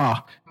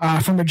Ra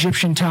from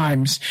Egyptian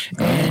times,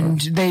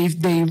 and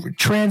they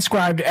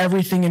transcribed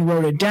everything and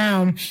wrote it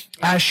down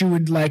as she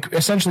would like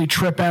essentially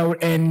trip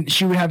out, and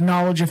she would have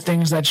knowledge of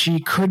things that she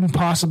couldn't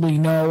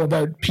possibly know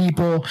about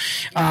people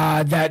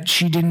that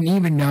she didn't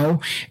even know,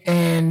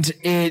 and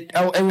it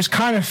was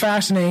kind of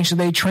fascinating. So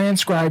they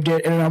transcribed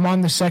it, and I'm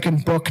on the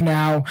second book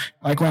now.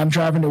 Like when I'm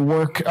driving to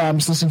work, I'm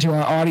just listening to it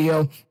on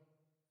audio.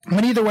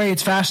 But either way,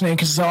 it's fascinating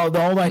because it's all the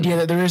whole idea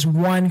that there is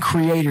one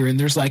creator and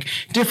there's like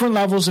different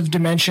levels of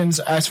dimensions.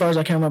 As far as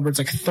I can remember, it's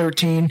like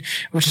 13,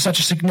 which is such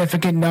a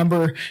significant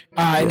number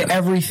in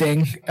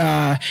everything.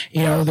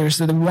 There's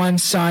the one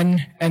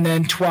sun and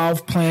then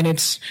 12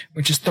 planets,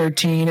 which is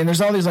 13. And there's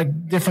all these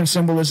like different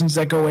symbolisms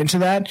that go into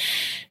that.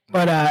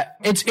 But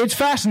it's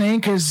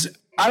fascinating because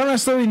I don't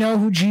necessarily know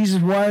who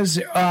Jesus was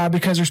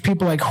because there's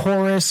people like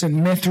Horus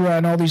and Mithra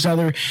and all these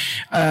other,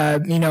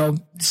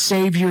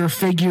 savior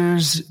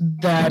figures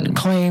that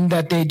claim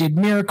that they did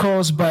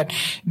miracles. But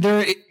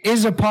there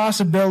is a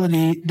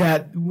possibility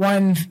that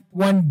one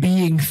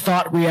being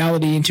thought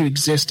reality into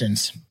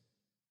existence.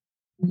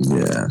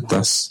 Yeah,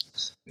 this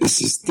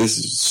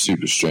is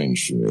super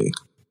strange for me.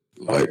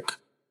 Like,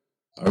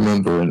 I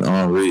remember in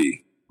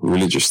RE,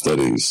 religious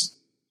studies,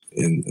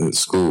 at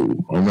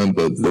school, I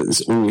remember that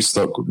it's always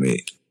stuck with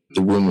me.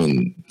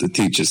 The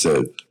teacher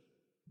said,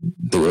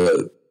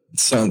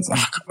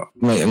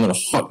 mate, I'm gonna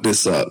fuck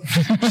this up.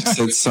 She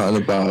said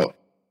something about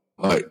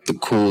like the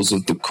cause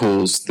of the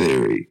cause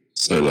theory.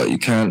 So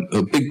like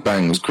a Big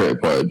Bang was created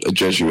by a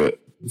Jesuit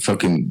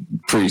fucking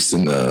priest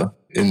in the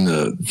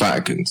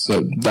Vatican.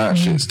 So that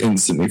shit's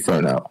instantly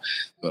thrown out.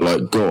 But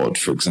like God,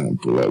 for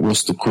example, like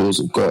what's the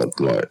cause of God?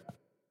 Like,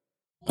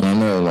 and I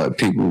know like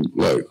people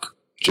like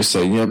just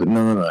say, yeah, but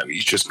no,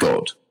 he's just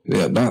God.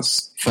 Yeah,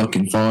 that's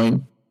fucking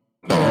fine.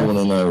 But I want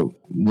to know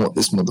what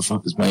this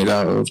motherfucker's made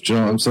out of. Do you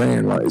know what I'm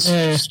saying? Like,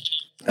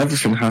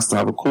 everything has to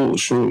have a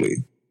cause,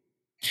 surely.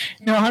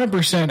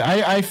 100%.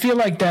 I feel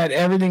like that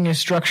everything is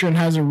structured and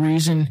has a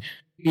reason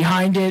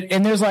behind it.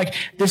 And there's like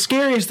the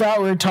scariest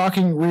thought we were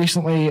talking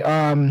recently,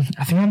 I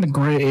think on the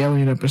Gray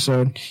Alien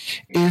episode,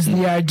 is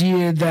the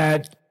idea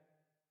that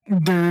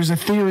there's a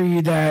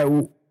theory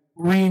that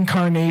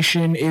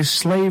reincarnation is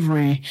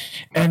slavery,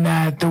 and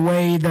that the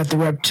way that the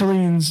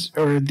reptilians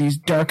or these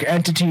dark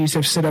entities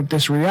have set up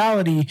this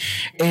reality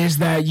is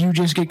that you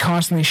just get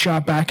constantly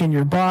shot back in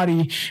your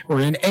body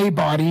or in a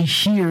body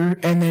here,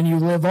 and then you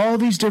live all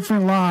these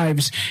different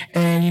lives.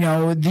 And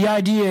the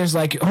idea is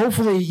like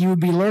hopefully you would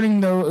be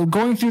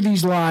going through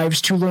these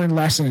lives to learn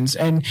lessons,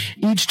 and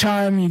each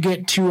time you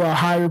get to a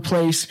higher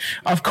place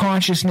of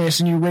consciousness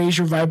and you raise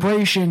your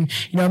vibration,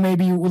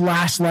 maybe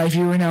last life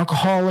you were an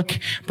alcoholic,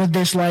 but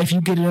this life you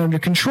get it under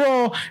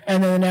control,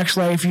 and then the next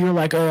life you're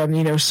like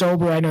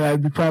sober. I know that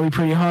would be probably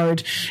pretty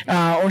hard,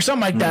 or something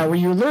like that, where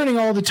you're learning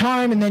all the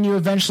time, and then you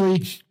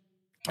eventually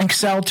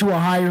excel to a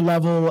higher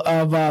level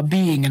of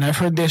being. And I've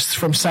heard this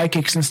from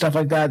psychics and stuff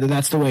like that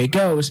that's the way it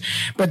goes.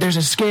 But there's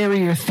a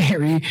scarier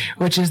theory,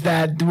 which is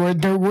that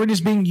we're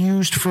just being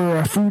used for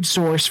a food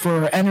source,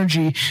 for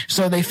energy.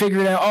 So they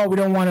figured out, we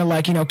don't want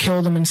to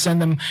kill them and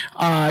send them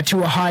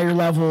to a higher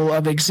level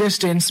of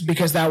existence,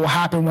 because that will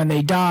happen when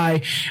they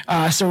die.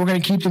 So we're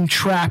going to keep them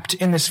trapped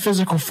in this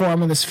physical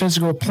form on this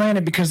physical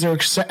planet, because they're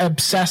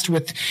obsessed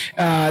with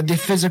the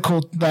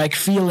physical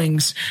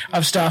feelings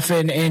of stuff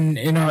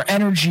and our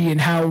energy, and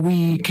how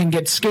we can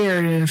get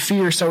scared and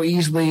fear so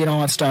easily and all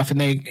that stuff, and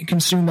they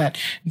consume that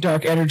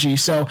dark energy.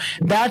 So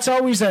that's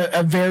always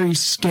a very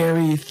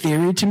scary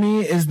theory to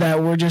me, is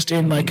that we're just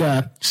in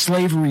a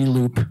slavery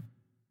loop.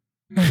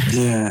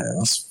 Yeah,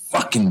 that's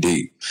fucking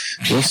deep.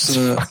 What's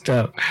fucked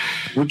up.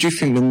 What do you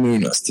think the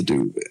moon has to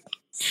do with it?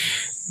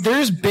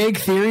 There's big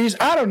theories.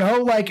 I don't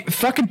know.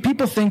 Fucking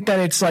people think that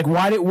it's is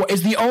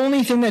the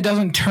only thing that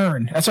doesn't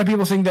turn. That's why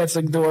people think that's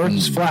the Earth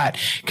is flat.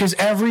 Because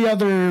every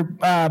other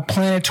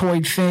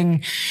planetoid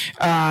thing,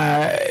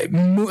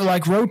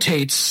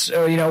 rotates,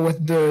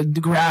 with the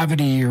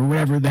gravity or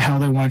whatever the hell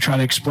they want to try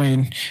to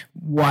explain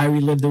why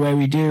we live the way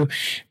we do.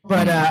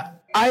 But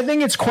I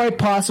think it's quite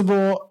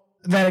possible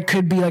that it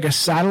could be like a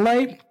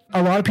satellite.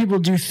 A lot of people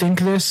do think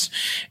this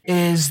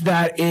is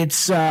that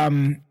it's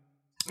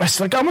almost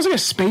like a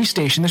space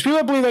station. There's people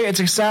that believe it's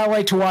a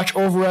satellite to watch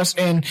over us,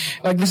 and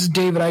this is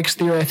David Icke's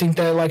theory. I think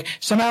that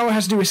somehow it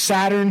has to do with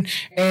Saturn,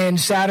 and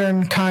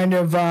Saturn kind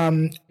of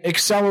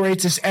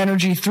accelerates this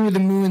energy through the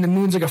moon. The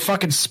moon's like a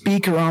fucking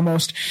speaker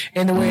almost,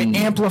 in the way it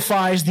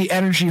amplifies the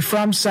energy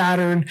from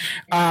Saturn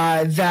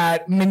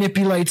that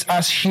manipulates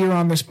us here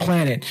on this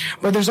planet.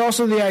 But there's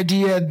also the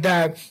idea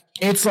that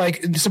it's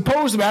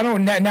supposedly, I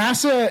don't know,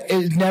 NASA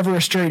is never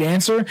a straight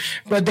answer,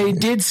 but they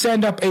did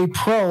send up a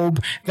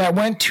probe that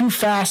went too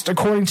fast,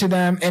 according to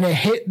them, and it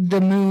hit the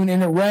moon,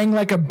 and it rang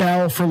like a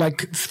bell for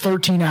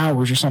 13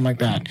 hours or something like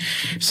that.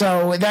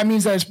 So that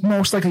means that it's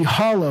most likely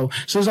hollow.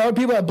 So there's other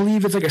people that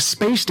believe it's like a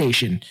space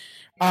station,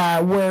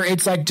 where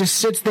it's just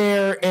sits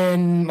there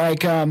in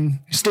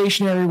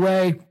stationary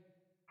way,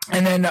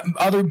 and then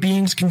other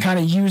beings can kind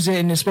of use it,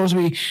 and it's supposed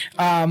to be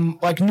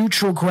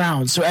neutral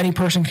ground, so any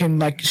person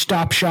can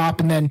stop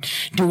shop and then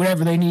do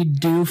whatever they need to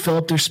do, fill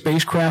up their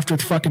spacecraft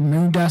with fucking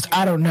moon dust.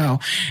 I don't know,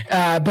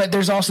 but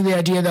there's also the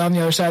idea that on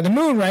the other side of the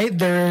moon, right,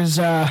 there's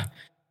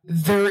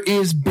there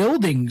is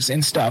buildings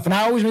and stuff. And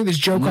I always make this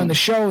joke on the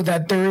show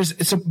that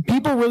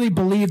people really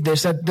believe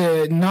this, that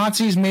the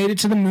Nazis made it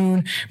to the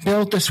moon,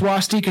 built the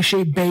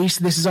swastika-shaped base.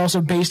 This is also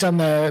based on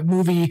the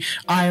movie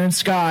Iron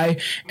Sky,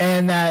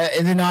 and that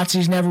the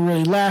Nazis never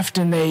really left,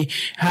 and they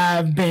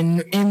have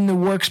been in the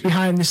works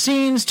behind the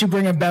scenes to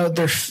bring about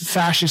their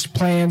fascist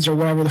plans or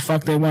whatever the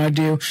fuck they want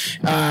to do,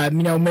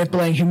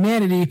 manipulating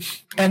humanity.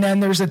 And then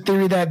there's a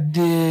theory that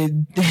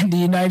the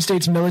United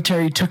States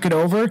military took it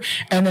over,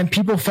 and then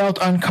people felt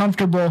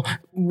uncomfortable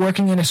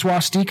working in a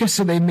swastika,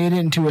 so they made it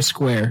into a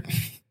square.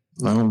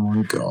 Oh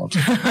my God.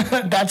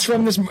 That's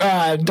from this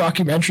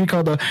documentary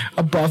called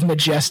Above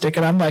Majestic,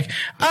 and I'm like,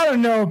 I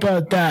don't know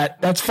about that.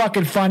 That's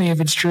fucking funny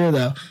if it's true,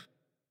 though.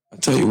 I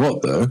tell you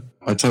what,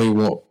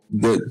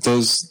 that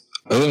does,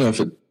 I don't know if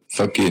it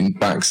fucking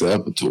backs it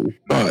up at all,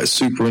 but it's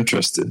super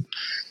interesting.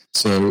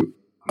 So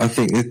I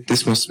think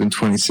this must have been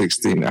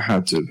 2016. It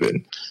had to have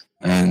been.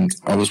 And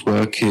I was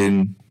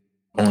working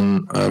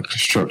on a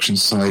construction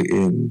site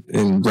in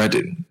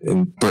Reading,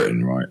 in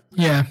Britain, right?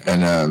 Yeah.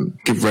 And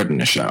give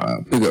Reading a shout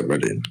out. Big up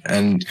Reading.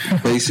 And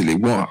basically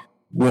what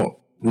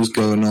was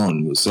going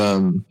on was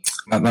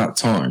at that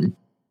time,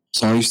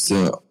 so I used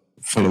to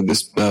follow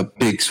this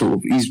big sort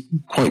of, he's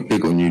quite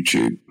big on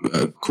YouTube,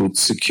 called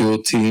Secure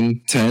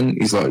Team 10.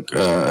 He's like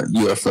a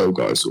UFO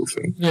guy sort of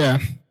thing. Yeah.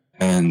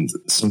 And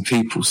some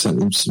people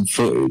sent him some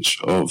footage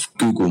of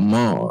Google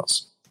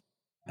Mars.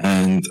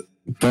 And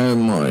bear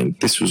in mind,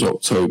 this was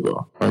October.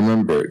 I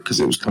remember it because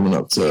it was coming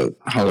up to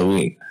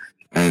Halloween.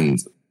 And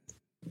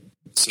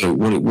so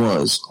what it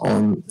was,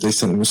 they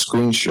sent him a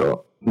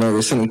screenshot. No,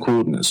 they sent him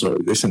coordinates,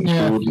 sorry. They sent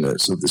him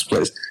coordinates of this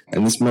place.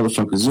 And this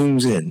motherfucker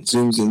zooms in.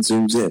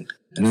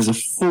 And there's a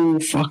full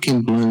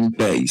fucking blown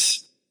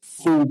base.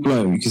 Full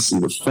blown. You can see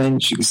the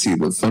fence. You can see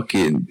the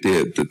fucking,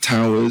 the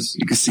towers.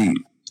 You can see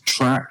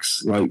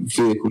tracks, like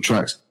vehicle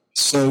tracks,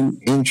 so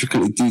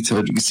intricately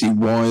detailed. You can see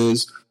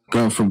wires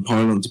going from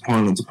pylon to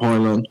pylon to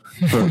pylon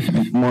for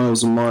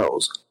miles and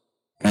miles.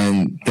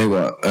 And they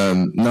were,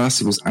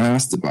 NASA was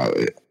asked about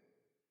it.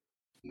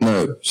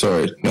 No,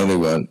 they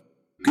weren't.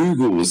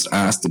 Google was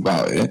asked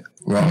about it,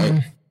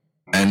 right?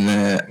 And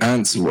their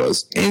answer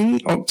was, in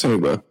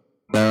October,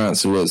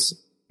 it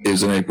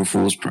was an April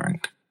Fool's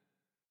prank.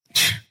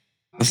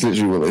 That's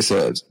literally what they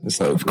said. It's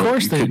like, of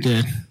course they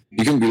did.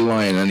 You couldn't be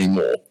lying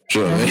anymore.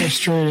 A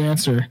straight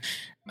answer.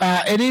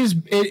 It is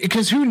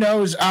because who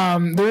knows?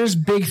 There's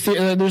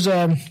there's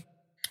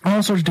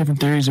all sorts of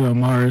different theories about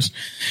Mars,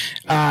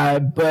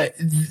 but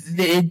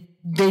they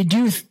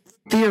do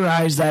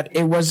theorize that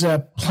it was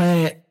a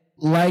planet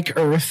like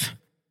Earth,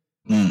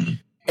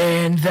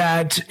 and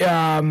that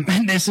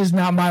this is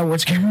not my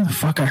words. Can't remember the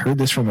fuck I heard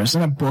this from. It's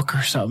in a book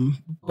or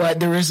something. But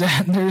there's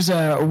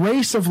a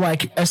race of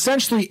like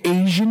essentially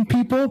Asian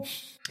people.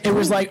 It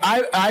was like,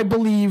 I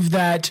believe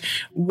that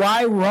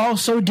why we're all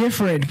so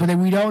different, but then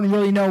we don't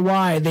really know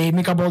why. They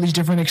make up all these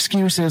different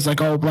excuses,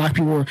 like, oh, black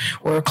people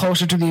were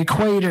closer to the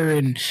equator,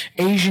 and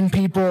Asian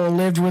people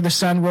lived where the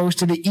sun rose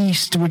to the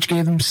east, which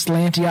gave them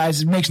slanty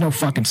eyes. It makes no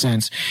fucking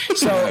sense.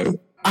 So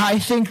I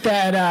think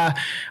that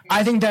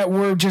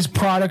we're just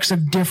products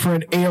of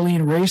different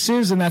alien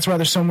races, and that's why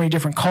there's so many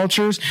different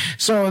cultures.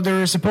 So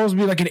there is supposed to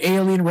be like an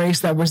alien race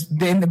that was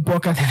in the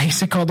book. I think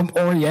they called them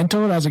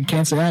Oriental, and I was like,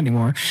 can't say that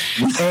anymore.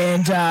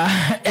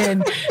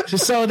 And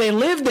so they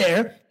lived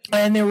there.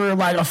 And they were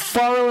like they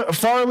were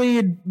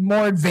far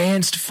more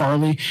advanced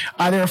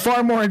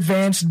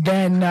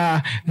than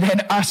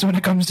us when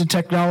it comes to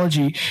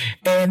technology.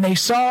 And they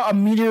saw a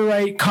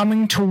meteorite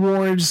coming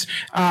towards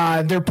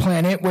their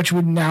planet, which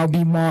would now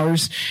be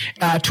Mars,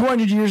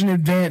 200 years in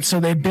advance. So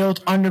they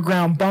built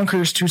underground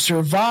bunkers to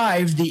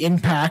survive the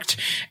impact.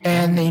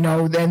 And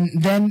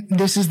then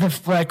this is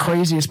the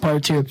craziest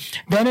part too.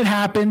 Then it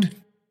happened.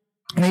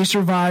 They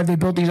survived. They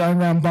built these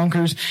underground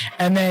bunkers.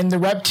 And then the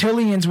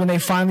reptilians, when they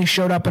finally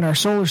showed up in our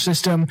solar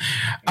system,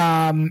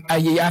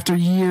 after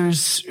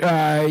years,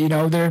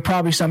 there are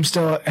probably some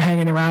still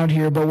hanging around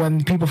here. But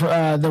when people,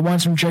 the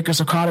ones from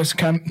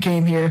Czechoslovakia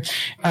came here,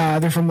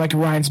 they're from like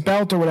Orion's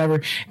Belt or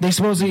whatever. They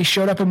supposedly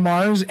showed up in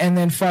Mars and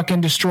then fucking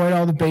destroyed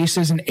all the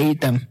bases and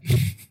ate them.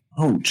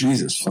 Oh,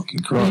 Jesus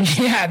fucking Christ.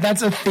 Yeah,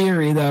 that's a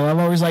theory, though. I'm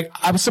always like,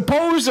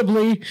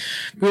 supposedly,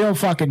 we don't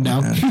fucking know.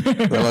 Yeah.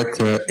 They're like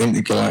an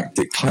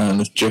intergalactic clan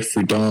of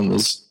Jeffrey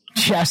Dahmers.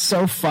 Yeah,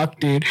 so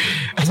fucked, dude.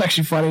 That's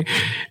actually funny.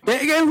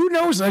 Who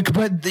knows? Like,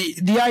 but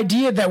the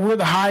idea that we're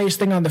the highest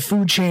thing on the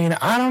food chain,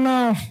 I don't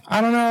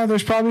know.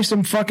 There's probably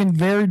some fucking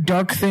very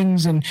dark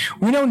things, and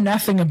we know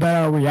nothing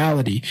about our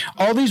reality.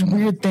 All these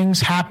weird things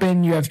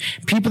happen. You have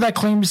people that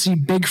claim to see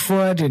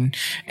Bigfoot and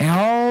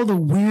all the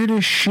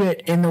weirdest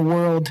shit in the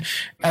world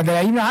that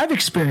I've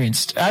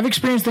experienced. I've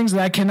experienced things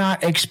that I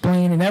cannot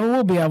explain and never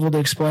will be able to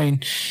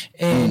explain.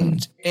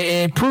 And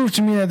it proved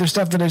to me that there's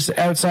stuff that is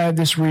outside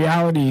this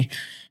reality.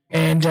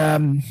 And,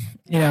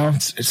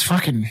 it's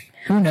fucking,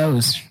 who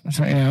knows?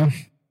 Yeah,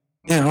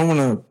 I want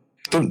to,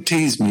 don't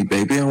tease me,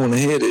 baby. I want to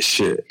hear this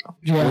shit.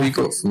 Yeah. What you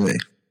got for me?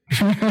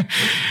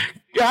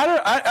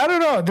 I don't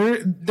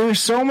know. There's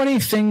so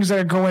many things that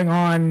are going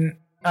on,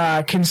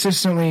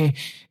 consistently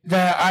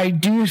that I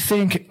do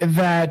think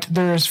that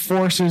there's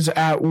forces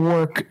at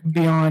work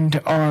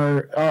beyond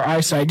our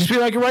eyesight. Just be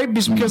like, right?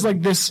 Just because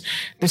like this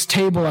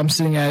table I'm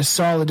sitting at is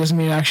solid doesn't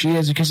mean it actually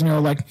is, because, you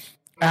know, like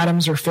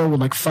atoms are filled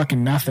with like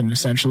fucking nothing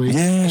essentially.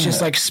 Yeah. It's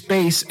just like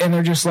space, and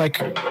they're just like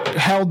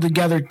held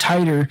together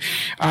tighter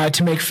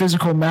to make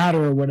physical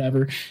matter or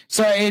whatever.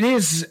 So it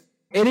is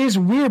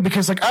weird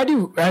because like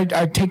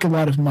I take a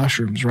lot of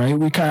mushrooms, right?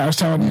 I was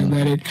telling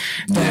you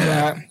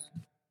that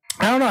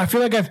I don't know. I feel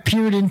like I've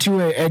peered into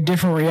a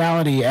different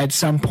reality at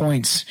some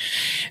points.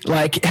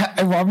 Like,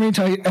 I'm going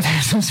to tell you,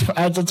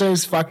 I'll tell you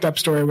this fucked up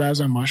story when I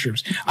was on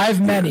mushrooms. I have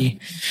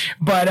many,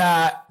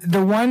 but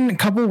the one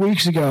couple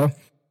weeks ago,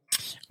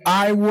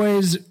 I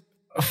was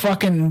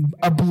fucking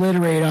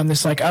obliterated on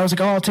this. Like, I was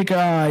like, oh, I'll take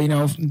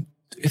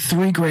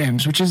 3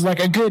 grams, which is like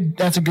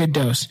that's a good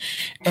dose.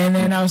 And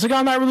then I was like, oh,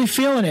 I'm not really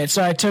feeling it.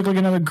 So I took like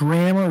another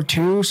gram or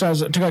 2. So I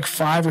took like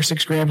 5 or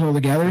 6 grams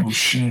altogether. Oh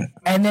shit.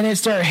 And then it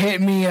started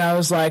hitting me, and I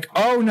was like,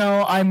 oh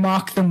no, I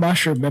mocked the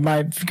mushroom. And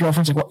my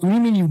girlfriend's like, what do you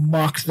mean you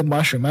mocked the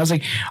mushroom? I was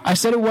like, I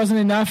said it wasn't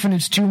enough and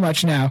it's too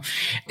much now.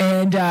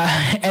 And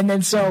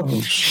then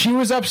so she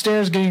was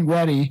upstairs getting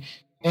ready.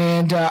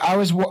 And I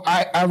was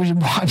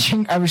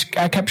watching.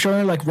 I kept showing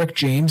her like Rick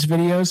James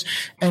videos,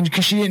 and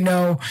because she didn't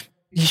know,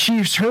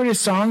 she's heard his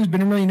songs, but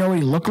didn't really know what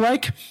he looked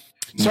like.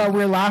 So we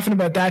were laughing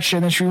about that shit.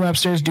 And then she went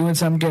upstairs doing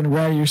something, getting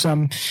ready or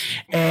something.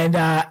 And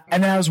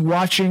then I was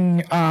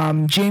watching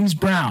James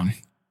Brown,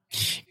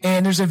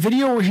 and there's a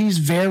video where he's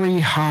very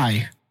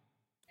high,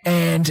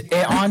 and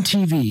on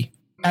TV.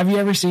 Have you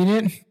ever seen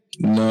it?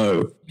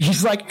 No.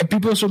 He's like,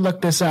 people should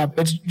look this up.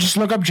 Just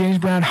look up James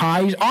Brown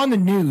high. He's on the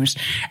news,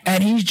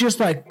 and he's just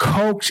like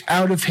coked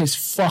out of his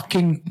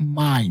fucking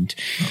mind.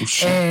 Oh,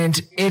 shit.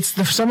 And it's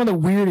some of the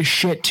weirdest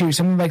shit too.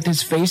 Some of like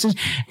his faces.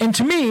 And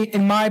to me,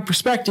 in my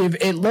perspective,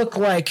 it looked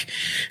like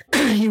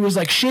he was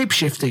like shape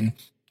shifting.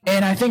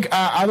 And I think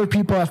other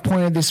people have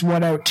pointed this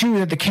one out too,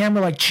 that the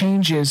camera like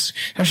changes.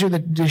 I'm sure the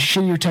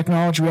shittier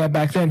technology we had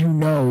back then, who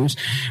knows?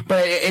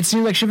 But it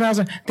seems like shit. I was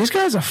like, this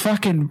guy's a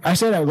fucking, I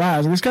said it out loud, I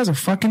was like, this guy's a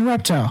fucking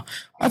reptile.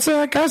 I'd say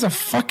that guy's a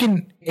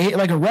fucking,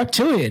 like a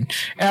reptilian.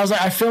 And I was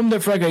like, I filmed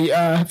it for like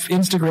a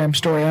Instagram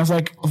story. And I was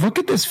like, look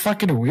at this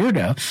fucking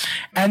weirdo.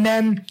 And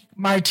then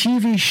my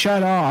TV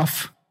shut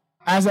off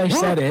as I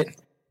said it.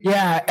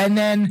 Yeah. And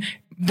then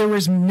there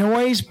was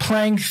noise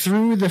playing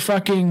through the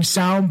fucking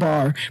sound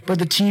bar, but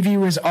the TV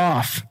was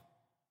off.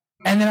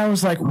 And then I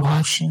was like,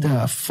 what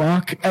the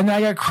fuck? And then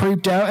I got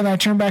creeped out, and I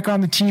turned back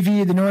on the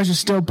TV. The noise was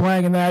still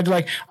playing, and then I had to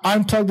like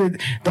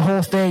unplug the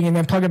whole thing and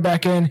then plug it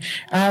back in.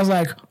 And I was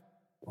like,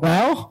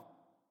 well,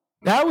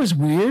 that was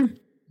weird.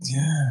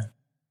 Yeah.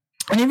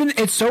 And even,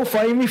 it's so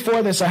funny, even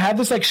before this, I had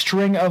this like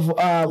string of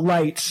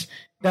lights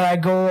that I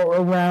go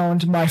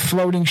around my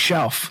floating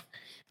shelf.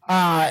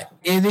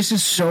 And this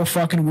is so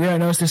fucking weird. I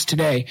noticed this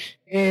today.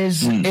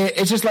 It's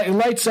just like it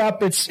lights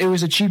up. It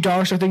was a cheap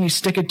dollar store thing. You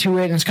stick it to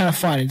it, and it's kind of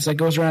fun. It's like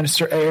goes around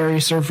a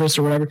area surface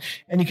or whatever,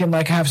 and you can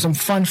like have some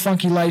fun,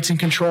 funky lights and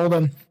control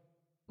them.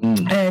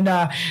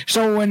 And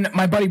so when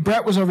my buddy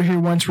Brett was over here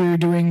once, we were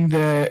doing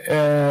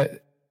the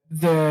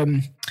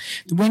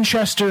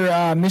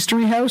Winchester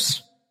Mystery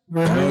House.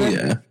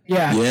 Oh,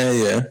 yeah.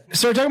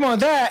 So we're talking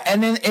about that,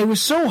 and then it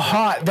was so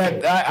hot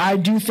that I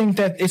do think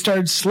that it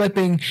started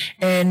slipping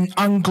and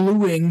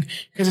ungluing,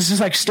 because it's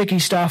just like sticky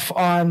stuff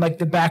on like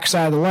the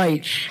backside of the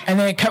light, and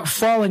then it kept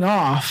falling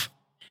off.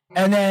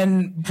 And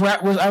then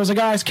I was like,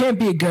 guys, can't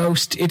be a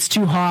ghost. It's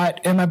too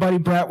hot. And my buddy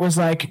Brett was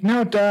like,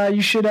 no,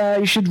 you should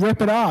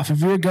rip it off.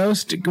 If you're a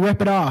ghost,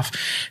 rip it off.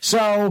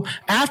 So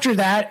after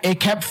that, it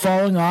kept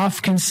falling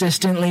off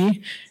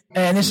consistently.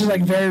 And this is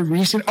like very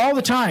recent, all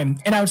the time.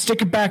 And I would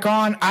stick it back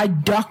on. I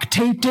duct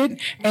taped it,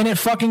 and it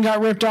fucking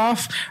got ripped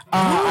off.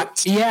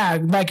 Yeah,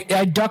 like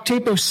I duct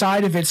taped the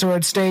side of it so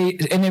it'd stay,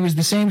 and it was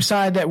the same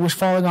side that was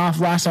falling off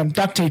last time.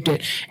 Duct taped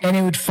it, and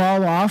it would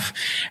fall off.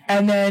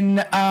 And then,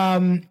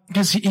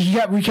 because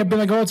we kept being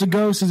like, oh, it's a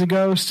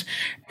ghost.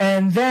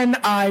 And then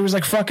I was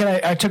like, fuck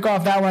it. I took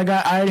off that one.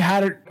 I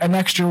had an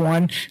extra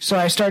one, so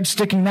I started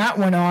sticking that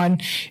one on,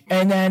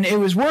 and then it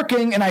was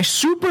working, and I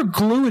super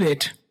glued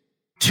it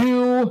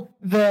to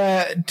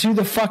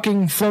the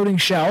fucking floating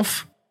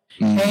shelf.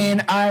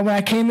 And when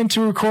I came in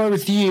to record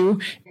with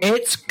you,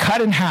 it's cut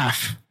in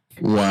half.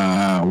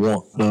 Wow,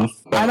 what the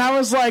fuck? And I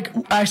was like,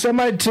 I said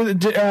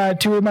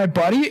to my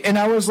buddy, and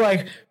I was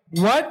like,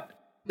 what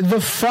the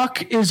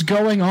fuck is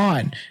going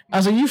on? I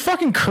was like, you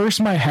fucking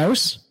cursed my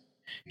house?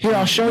 Here,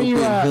 I'll show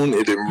you.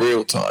 Haunted in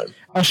real time.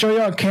 I'll show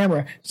you on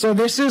camera. So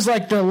this is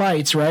like the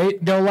lights,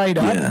 right? They'll light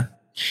up. Yeah.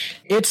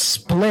 It's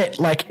split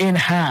like in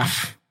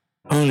half.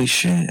 Holy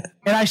shit.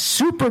 And I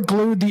super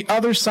glued the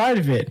other side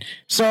of it.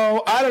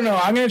 So I don't know.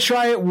 I'm going to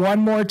try it one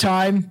more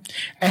time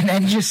and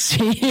then just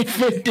see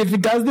if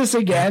it does this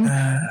again.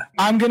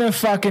 I'm going to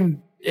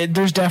fucking,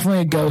 there's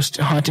definitely a ghost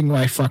haunting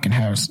my fucking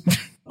house.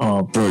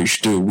 Oh, bro, you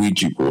should do a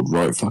Ouija board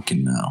right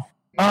fucking now.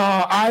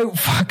 I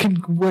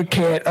fucking would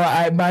can't.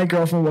 My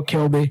girlfriend will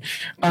kill me.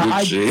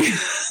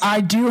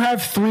 I do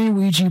have 3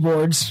 Ouija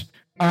boards.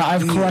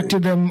 I've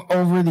collected them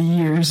over the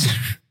years.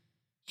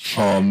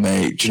 Oh,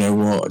 mate, do you know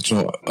what?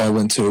 I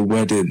went to a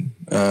wedding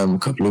a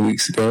couple of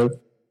weeks ago.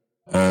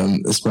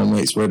 It's my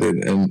mate's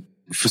wedding, and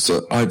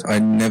I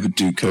never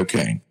do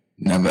cocaine.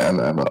 Never,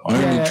 ever, ever.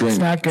 I only drink. It's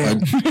not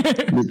good.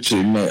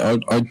 Literally,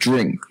 mate, I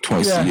drink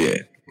twice a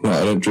year. Like,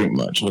 I don't drink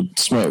much. I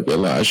smoke a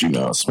lot, as you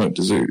know. I smoke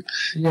the zoo.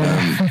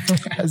 Yeah,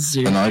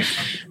 zoo. And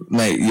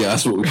mate,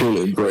 that's what we call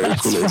it in Brew. We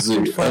call it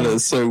zoo. And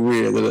it's so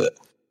weird, isn't it?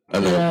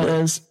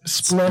 There's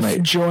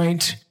spliff,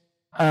 joint,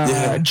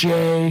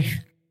 J.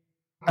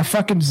 A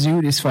fucking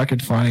zoot is fucking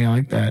funny. I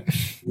like that.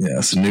 Yeah,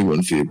 that's a new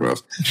one for you, bro.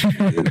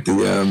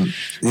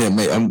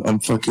 Mate, I'm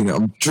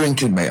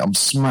drinking, mate. I'm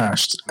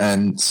smashed,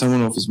 and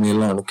someone offers me a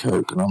line of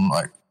coke, and I'm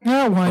like,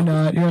 yeah, why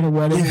not? You're at a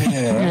wedding.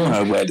 Yeah, I'm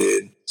at a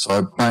wedding. So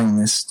I bang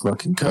this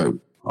fucking coke.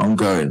 I'm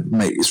going,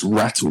 mate, it's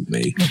rattled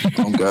me.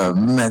 I'm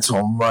going mental.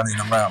 I'm running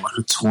around like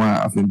a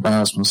twat. I've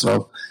embarrassed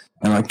myself,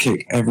 and I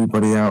kick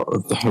everybody out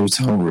of the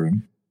hotel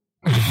room.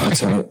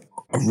 I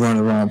run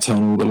around,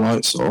 turn all the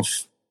lights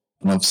off.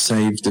 And I've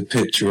saved a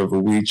picture of a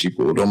Ouija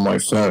board on my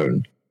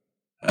phone.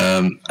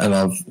 And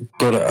I've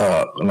got it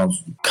up, and I've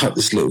cut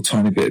this little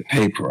tiny bit of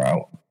paper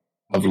out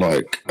of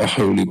like a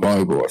holy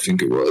Bible, I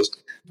think it was.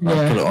 Yeah.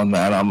 I put it on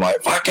there, and I'm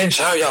like, fucking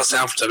show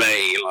yourself to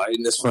me! Like,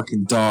 in this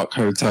fucking dark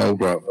hotel,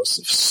 bro. I was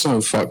so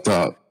fucked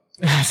up.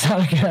 That's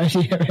not a good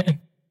idea,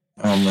 man.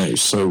 Oh, mate,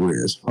 it's so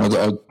weird. I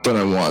don't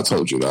know why I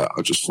told you that.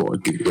 I just thought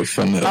I'd give you a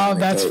fun little anecdote.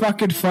 That's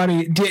fucking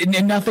funny.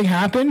 And nothing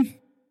happened?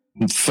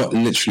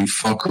 Literally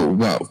fuck all.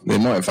 Well, it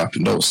might have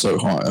happened. I was so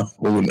high.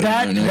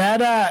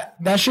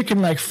 That shit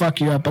can like fuck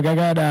you up. Like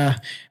I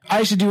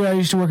used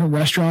to work in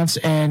restaurants,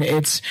 and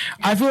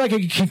I feel like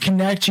it can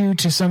connect you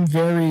to some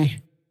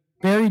very,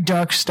 very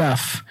dark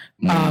stuff.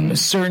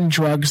 Certain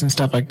drugs and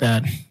stuff like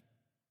that.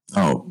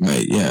 Oh,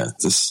 mate, yeah.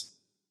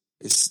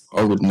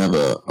 I would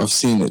never. I've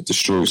seen it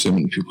destroy so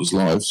many people's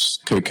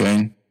lives.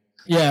 Cocaine.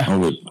 Yeah. I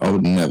would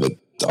probably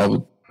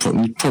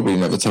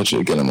never touch it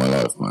again in my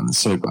life, man. It's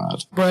so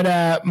bad.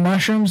 But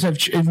mushrooms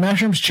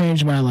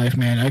changed my life,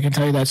 man. I can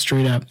tell you that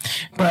straight up.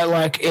 But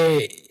like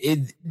I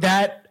don't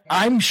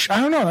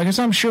know. Like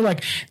I'm sure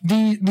like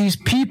these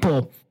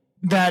people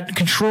that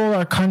control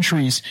our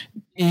countries,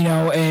 you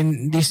know,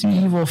 and these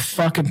evil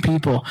fucking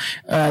people,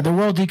 the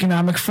World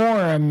Economic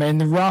Forum and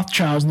the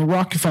Rothschilds and the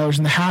Rockefellers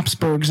and the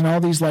Habsburgs and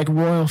all these like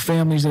royal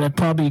families that have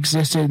probably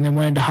existed and then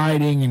went into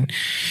hiding and,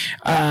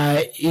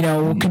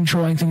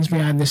 controlling things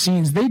behind the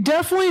scenes. They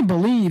definitely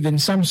believe in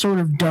some sort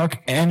of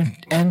dark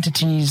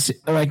entities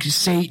like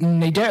Satan.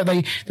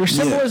 There's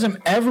symbolism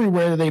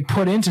everywhere that they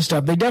put into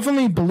stuff. They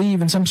definitely believe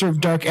in some sort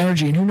of dark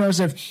energy, and who knows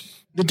if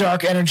the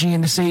dark energy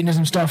and the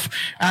Satanism stuff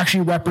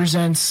actually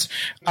represents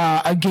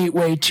a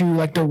gateway to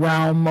like the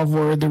realm of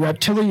where the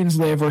reptilians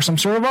live or some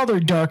sort of other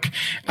dark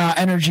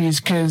energies,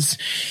 because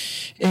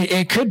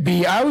it could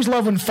be. I always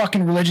love when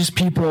fucking religious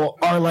people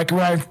are like,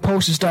 when I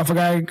posted stuff,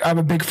 like I have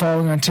a big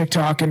following on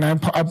TikTok, and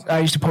I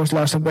used to post a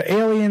lot of stuff about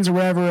aliens or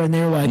whatever, and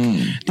they're like,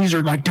 these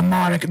are like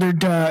demonic,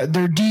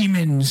 they're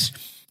demons.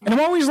 And I'm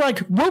always like,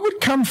 what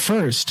would come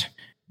first?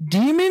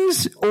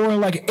 Demons or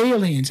like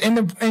aliens? In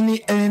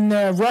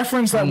the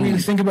reference that we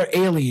think about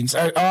aliens,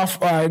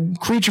 a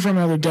creature from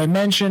another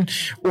dimension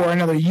or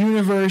another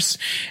universe,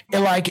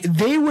 like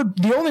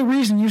the only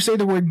reason you say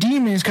the word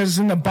demon is because it's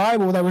in the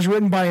Bible that was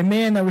written by a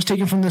man that was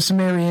taken from the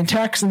Sumerian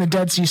text and the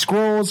Dead Sea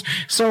Scrolls.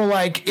 So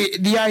like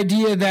the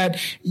idea that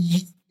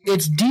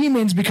it's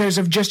demons because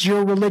of just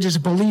your religious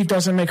belief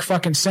doesn't make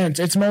fucking sense.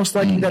 It's most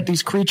likely that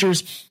these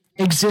creatures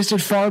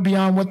existed far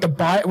beyond when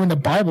the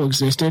Bible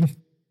existed.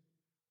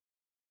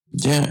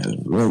 Yeah,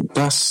 like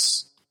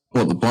that's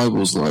what the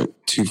Bible's like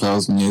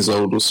 2,000 years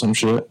old or some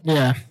shit.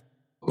 Yeah.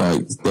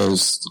 Like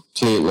there's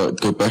clear, like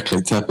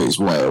Göbekli Tepe is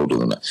way older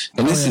than that.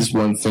 And this is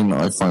one thing that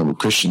I find with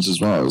Christians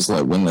as well, is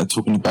like when they're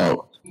talking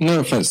about, no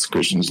offense to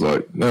Christians,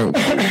 like like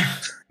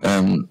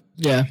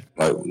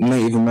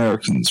Native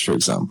Americans, for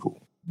example,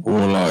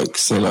 or like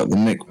say like the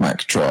Micmac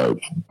tribe.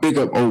 Big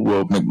up Old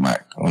World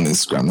Micmac on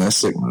Instagram. They're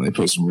sick, man. They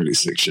post some really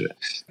sick shit.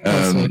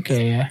 But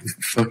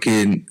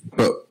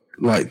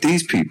like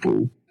these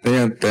people, they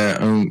have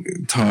their own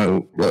entire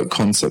like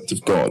concept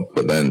of God,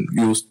 but then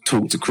you'll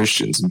talk to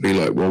Christians and be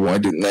like, well, why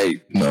didn't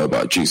they know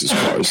about Jesus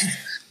Christ?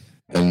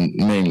 And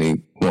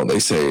mainly what they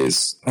say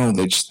is, oh,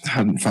 they just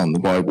hadn't found the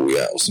Bible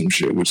yet or some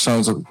shit, which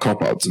sounds like a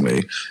cop-out to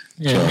me.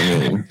 Yeah, I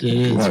mean? It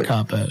is like, a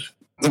cop-out.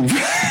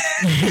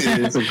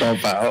 It's a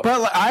cop-out.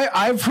 But like,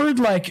 I've heard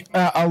like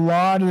a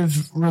lot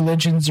of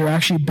religions are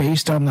actually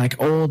based on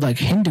like old like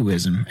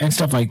Hinduism and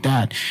stuff like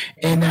that,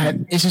 and that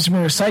it's just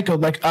more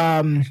recycled. Like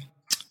I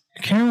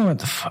can't remember what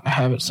the fuck. I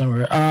have it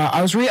somewhere.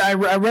 I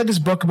read this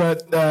book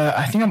about.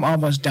 I think I'm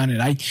almost done it.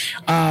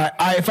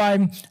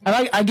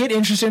 I get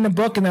interested in a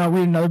book and then I'll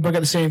read another book at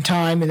the same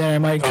time, and then I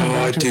might come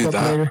back to a book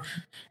later.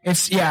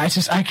 It's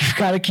just I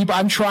gotta keep.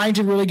 I'm trying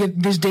to really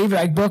get this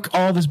David book.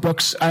 All of his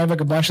books, I have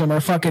like a bunch of them,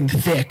 are fucking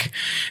thick.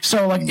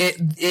 So like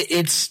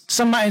it's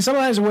sometimes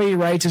the way he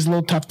writes is a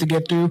little tough to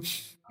get through.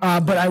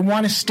 but I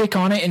want to stick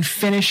on it and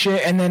finish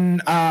it. And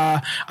then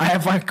I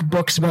have like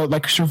books about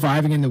like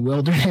surviving in the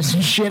wilderness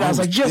and shit. I was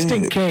like, just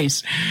in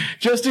case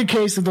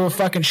of the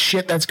fucking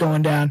shit that's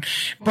going down.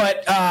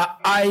 But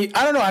I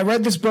don't know. I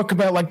read this book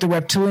about like the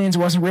reptilians. It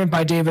wasn't written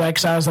by David Icke,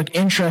 so I was like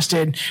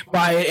interested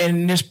by it.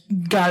 And this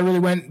guy really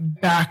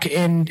went back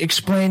in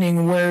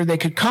explaining where they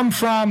could come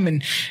from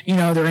and, you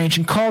know, their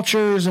ancient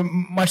cultures,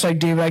 much like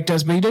David Icke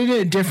does, but he did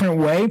it a different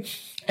way.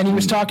 And he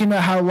was talking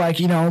about how, like,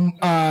 you know,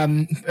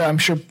 I'm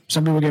sure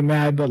some people get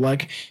mad, but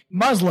like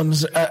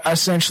Muslims,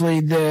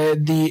 essentially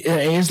the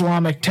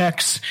Islamic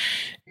texts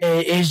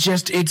is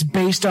just, it's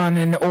based on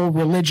an old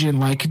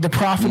religion. Like the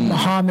Prophet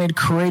Muhammad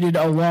created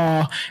a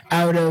law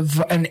out of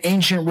an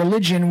ancient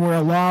religion where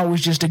Allah was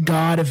just a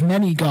god of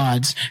many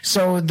gods.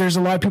 So there's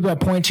a lot of people that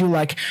point to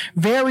like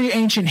very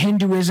ancient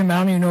Hinduism. I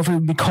don't even know if it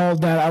would be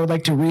called that. I would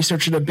like to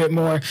research it a bit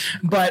more.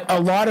 But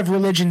a lot of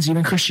religions,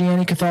 even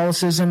Christianity,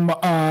 Catholicism,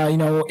 you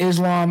know,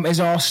 Islam, is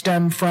all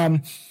stemmed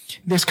from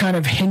this kind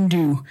of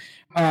Hindu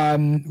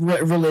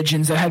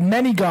religions that had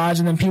many gods,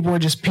 and then people were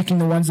just picking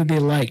the ones that they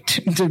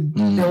liked to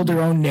build their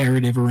own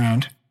narrative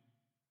around.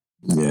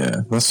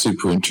 Yeah, that's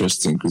super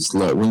interesting because,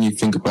 like, when you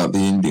think about the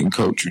Indian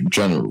culture in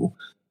general,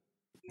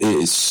 it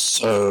is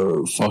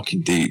so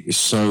fucking deep. It's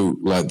so,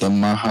 like, the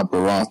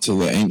Mahabharata,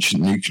 the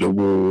ancient nuclear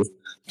war.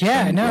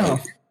 Yeah, I know.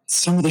 Like,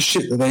 some of the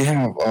shit that they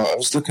have, I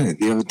was looking at it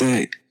the other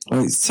day.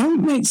 Like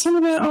some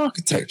of their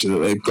architecture that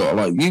they've got,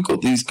 like you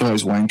got these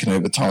guys wanking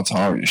over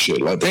Tartarian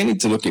shit. Like they need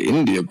to look at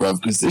India,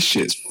 bruv, because this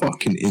shit's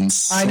fucking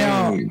insane.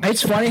 I know.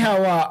 It's funny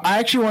how I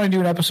actually want to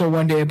do an episode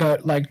one day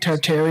about like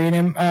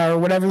Tartarian or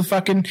whatever the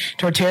fucking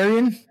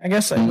Tartarian. I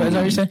guess is that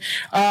what you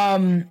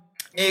said?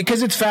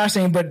 Because it's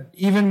fascinating, but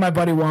even my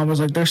buddy Juan was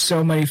like, there's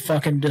so many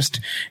fucking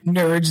just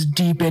nerds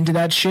deep into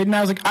that shit. And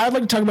I was like, I'd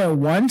like to talk about it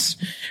once,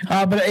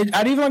 but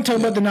I'd even like to talk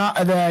about the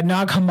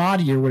Nag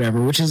Hammadi or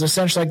whatever, which is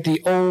essentially like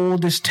the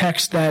oldest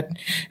text that,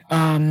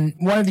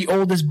 one of the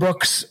oldest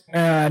books,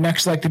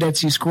 next to like the Dead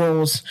Sea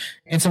Scrolls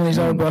and some of these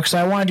other books. So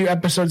I want to do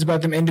episodes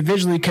about them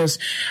individually because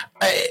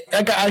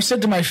I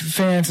said to my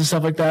fans and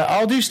stuff like that,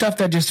 I'll do stuff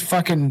that just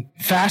fucking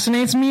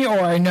fascinates me or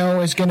I know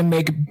is going to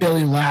make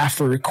Billy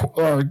laugh or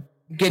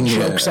get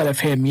jokes out of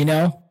him, you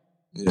know?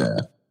 Yeah.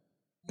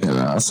 Yeah,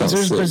 that sounds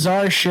there's sick.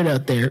 bizarre shit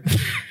out there.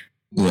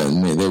 Yeah,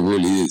 mate, there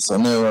really is. I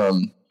know,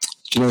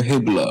 do you know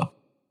Hibbler?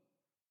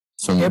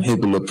 From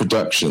Hibbler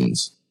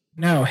Productions.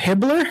 No,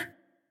 Hibbler?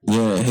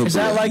 Yeah, Hibbler. Is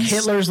that like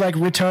Hitler's like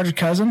retarded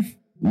cousin?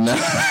 No.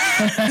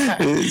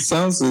 it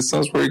sounds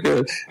pretty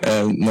good.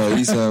 No,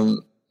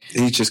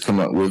 he's just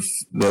come up with,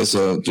 there's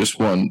just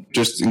one,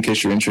 just in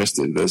case you're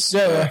interested, there's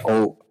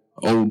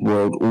Old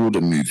World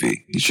Order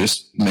movie. He's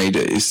just made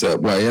it. It's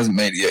well, he hasn't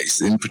made it yet.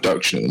 It's in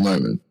production at the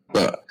moment,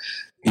 but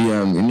he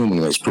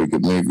normally makes pretty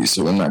good movies.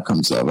 So when that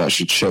comes out, that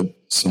should shed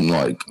some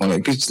light on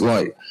it. Cause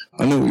like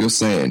I know what you're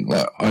saying.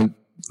 Like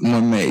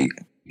my mate,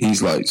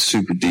 he's like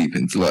super deep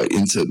into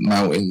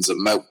mountains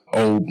and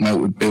old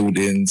melted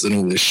buildings and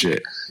all this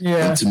shit.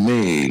 Yeah. And to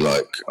me,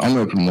 like I'm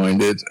open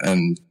minded,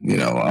 and you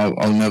know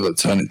I'll never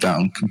turn it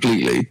down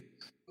completely.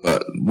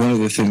 But one of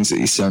the things that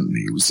he sent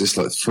me was this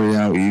like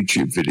 3-hour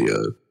YouTube video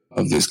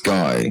of this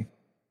guy.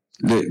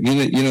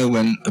 You know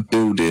when a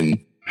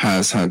building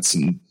has had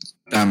some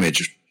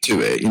damage to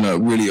it, you know, a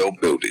really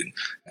old building,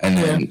 and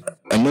then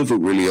another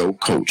really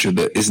old culture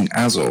that isn't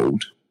as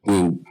old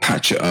will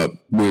patch it up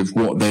with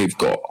what they've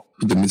got,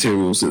 with the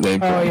materials that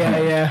they've got. Oh,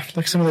 yeah.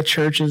 Like some of the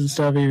churches and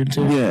stuff even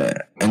too. Yeah,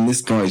 and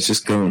this guy's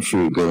just going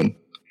through going,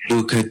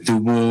 look at the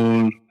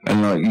wall,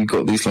 and like you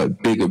got these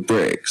like bigger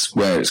bricks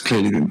where it's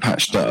clearly been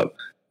patched up.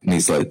 And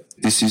he's like,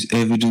 this is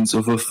evidence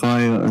of a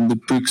fire and the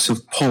bricks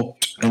have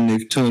popped and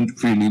they've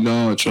turned really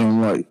large. And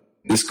I'm like,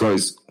 this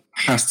guy's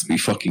has to be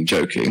fucking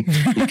joking.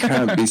 He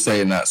can't be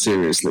saying that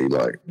seriously,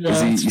 like,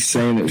 because he's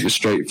saying it with a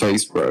straight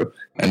face, bro.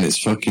 And it's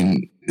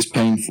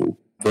painful.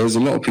 There's a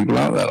lot of people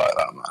out there like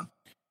that,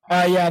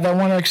 man. Yeah, that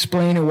want to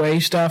explain away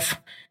stuff.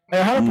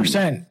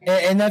 100%.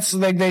 And that's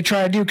like they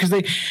try to do because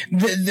I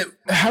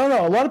don't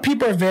know, a lot of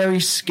people are very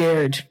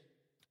scared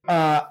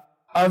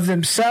of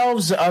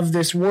themselves, of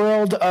this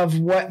world, of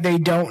what they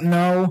don't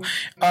know,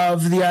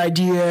 of the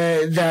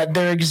idea that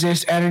there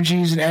exist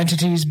energies and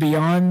entities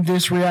beyond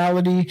this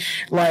reality.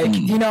 Like,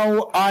 you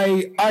know,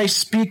 I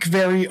speak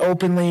very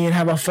openly and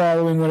have a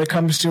following when it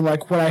comes to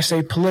like what I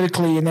say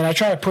politically, and then I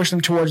try to push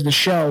them towards the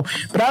show.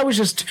 But I was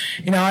just,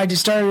 you know, I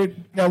just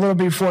started a little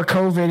bit before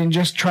COVID and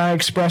just try to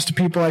express to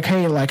people like,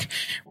 hey, like,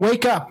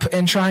 wake up,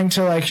 and trying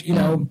to like, you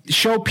know,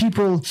 show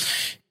people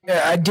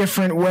a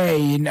different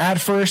way. And at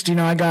first, you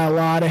know, I got a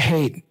lot of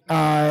hate.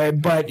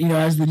 But, you know,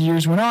 as the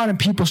years went on and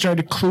people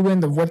started to clue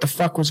into what the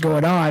fuck was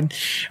going on,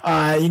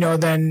 you know,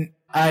 then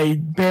I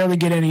barely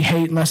get any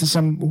hate unless it's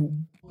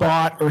some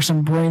bot or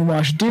some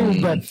brainwashed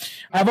dude. But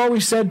I've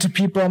always said to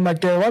people, I'm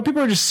like, a lot of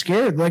people are just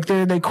scared. Like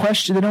they don't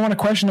want to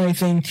question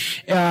anything.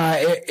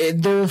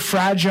 Their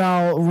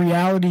fragile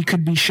reality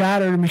could be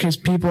shattered because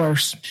people are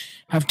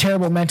have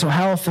terrible mental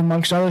health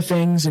amongst other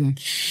things, and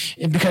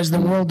because of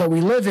the world that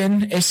we live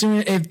in, as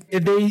soon if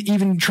they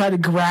even try to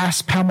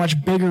grasp how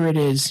much bigger it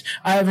is.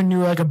 I even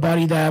knew like a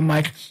buddy that I'm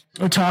like,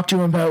 I talk to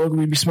him about like,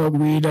 we'd be smoking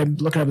weed,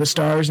 I'd look up the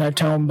stars, and I'd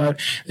tell him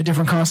about the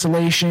different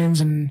constellations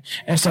and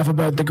stuff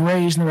about the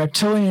Greys and the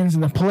Reptilians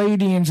and the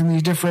Palladians and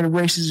these different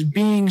races of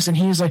beings, and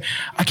he's like,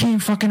 I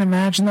can't fucking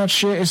imagine that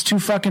shit. It's too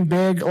fucking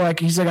big.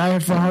 Like, he's like, I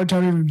have a hard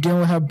time even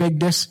dealing with how big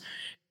this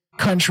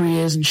country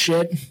is and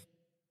shit.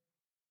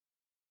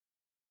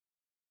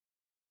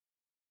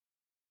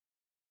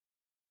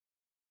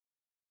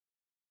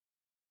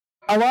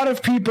 A lot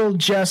of people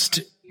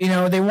just, you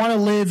know, they want to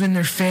live in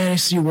their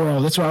fantasy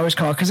world. That's what I always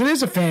call it, because it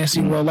is a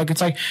fantasy world. Like,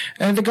 it's like,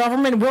 and the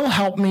government will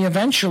help me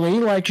eventually.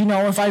 Like, you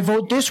know, if I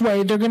vote this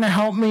way, they're going to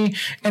help me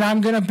and I'm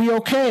going to be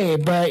okay.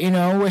 But, you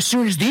know, as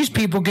soon as these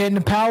people get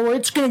into power,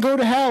 it's going to go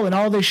to hell and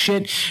all this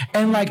shit.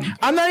 And, like,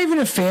 I'm not even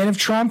a fan of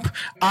Trump.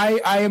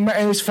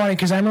 It was funny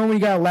because I remember when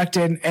he got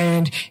elected,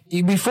 and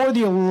before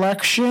the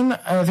election,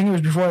 I think it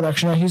was before the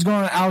election, he was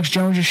going on Alex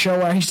Jones'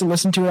 show I used to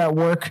listen to at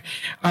work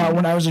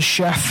when I was a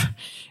chef.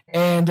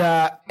 And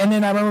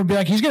then I remember being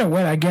like, he's going to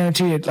win. I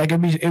guarantee it. Like,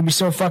 it'd be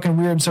so fucking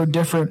weird and so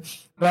different.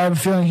 But I have a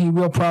feeling he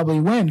will probably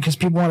win because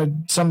people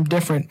wanted something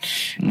different.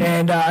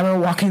 And I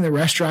remember walking in the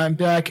restaurant and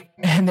be like,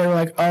 and they were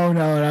like, oh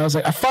no. And I was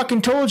like, I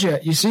fucking told you,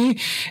 you see?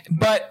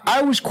 But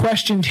I always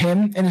questioned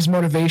him and his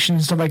motivation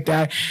and stuff like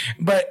that.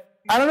 But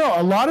I don't know.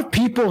 A lot of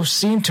people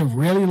seem to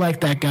really like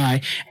that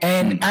guy.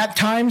 And at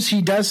times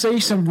he does say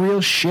some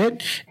real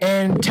shit.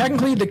 And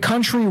technically the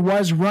country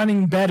was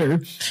running better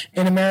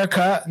in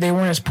America. They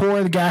weren't as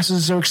poor. The gas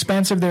is so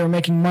expensive. They were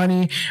making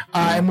money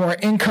and more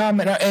income.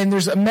 And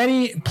there's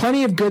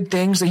plenty of good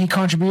things that he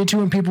contributed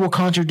to. And people will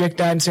contradict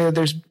that and say that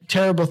there's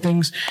terrible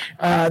things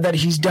that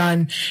he's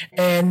done.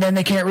 And then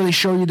they can't really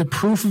show you the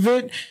proof of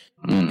it.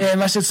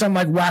 Unless it's some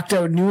like whacked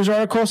out news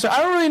article. So I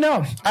don't really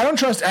know. I don't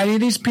trust any of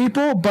these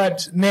people,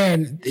 but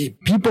man,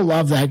 people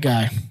love that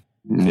guy.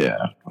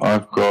 Yeah,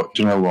 I've got,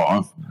 you know what,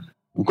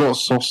 I've got a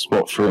soft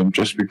spot for him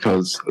just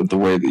because of the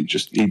way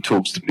that he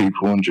talks to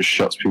people and just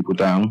shuts people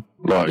down.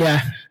 Like,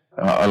 yeah.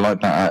 I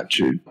like that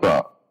attitude,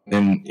 but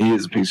he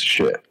is a piece of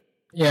shit.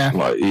 Yeah,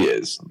 like he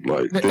is.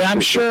 Like,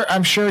 I'm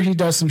sure he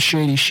does some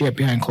shady shit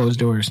behind closed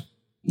doors.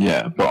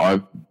 Yeah,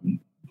 but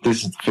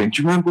this is the thing.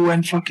 Do you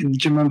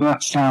remember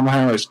that Sam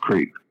Harris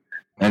creep?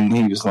 And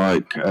he was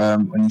like,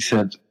 and he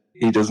said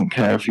he doesn't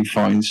care if he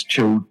finds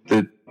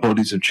the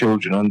bodies of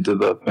children under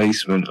the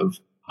basement of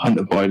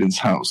Hunter Biden's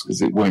house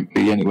because it won't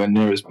be anywhere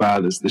near as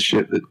bad as the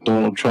shit that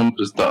Donald Trump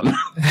has done.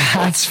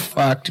 That's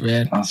fucked,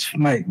 man.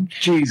 Mate,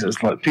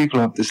 Jesus, like, people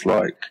have this,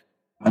 like,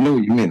 I know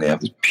what you mean, they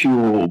have this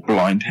pure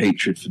blind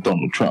hatred for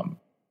Donald Trump.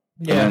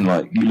 Yeah. And then,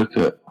 like, you look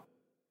at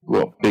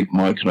Big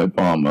Mike and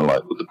Obama,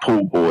 like, with the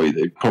pool boy,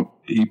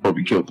 he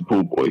probably killed the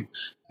pool boy.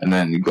 And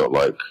then you got,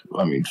 like,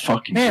 I mean,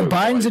 fucking... Man,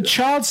 Biden's a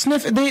child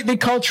sniffer. They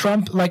call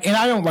Trump, like, and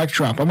I don't like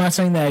Trump. I'm not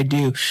saying that I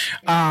do.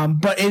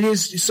 But it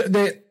is...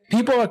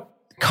 People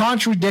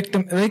contradict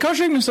them. They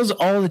contradict themselves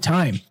all the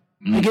time.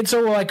 They get so,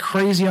 like,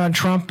 crazy on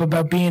Trump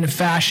about being a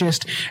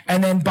fascist,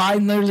 and then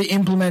Biden literally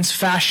implements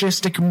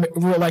fascistic,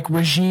 like,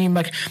 regime,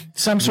 like,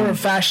 some sort of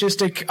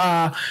fascistic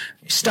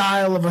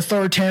style of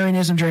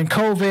authoritarianism during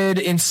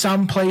COVID in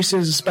some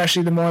places,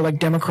 especially the more, like,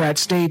 Democrat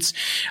states,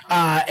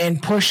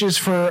 and pushes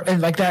for, and,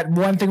 like, that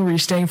one thing where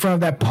he's staying in front of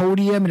that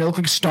podium, and it looked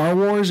like Star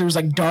Wars. It was,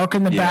 like, dark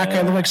in the back.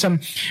 It looked like some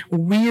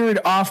weird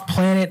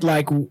off-planet,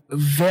 like,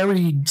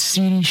 very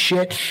seedy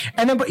shit.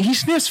 And then, but he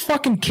sniffs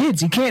fucking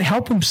kids. He can't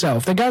help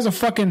himself. The guy's a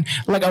fucking...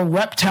 like a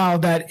reptile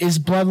that his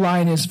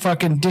bloodline is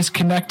fucking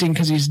disconnecting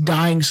because he's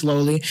dying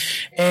slowly.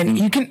 And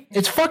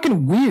it's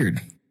fucking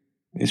weird.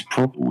 It's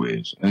proper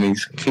weird. And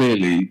he's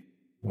clearly,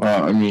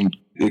 I mean,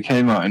 it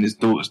came out in his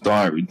daughter's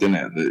diary, didn't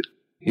it? That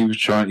he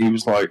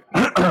was like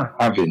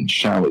having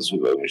showers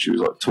with her when she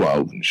was like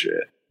 12 and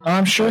shit.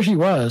 I'm sure he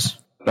was.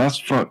 That's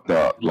fucked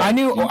up. Like,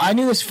 I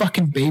knew this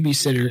fucking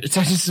babysitter. It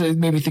just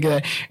made me think of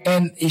that.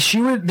 And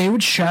they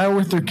would shower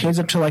with their kids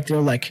up to like,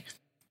 they're like,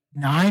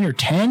 9 or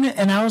 10,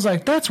 and I was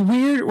like, that's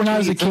weird when I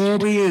was a kid.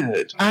 That's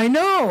weird. I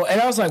know. And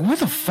I was like, what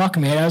the fuck,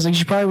 man? I was like,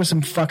 she probably was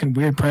some fucking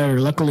weird predator.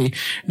 Luckily,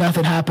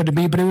 nothing happened to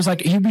me, but it was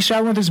like, he'd be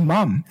showering with his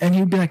mom, and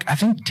he'd be like, I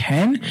think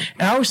 10?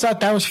 And I always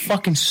thought that was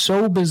fucking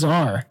so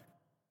bizarre.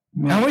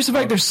 Man, I always feel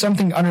like there's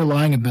something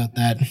underlying about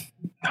that.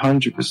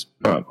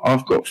 100%.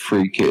 I've got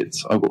 3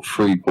 kids. I've got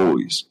 3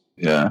 boys.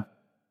 Yeah.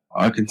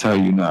 I can tell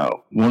you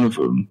now, one of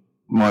them,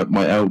 my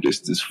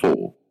eldest is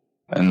 4,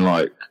 and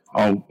like,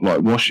 I'll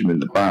like wash him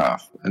in the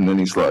bath, and then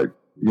he's like,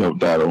 yo,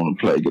 Dad, I want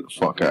to play, get the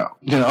fuck out.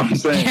 You know what I'm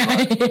saying?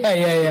 Like,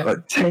 yeah.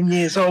 Like 10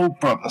 years old,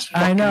 bro. That's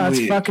fucking I know, it's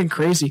weird. fucking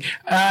crazy.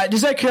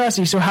 Just out of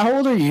curiosity, so how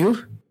old are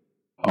you?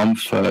 I'm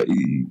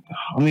 30.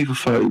 I'm either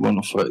 31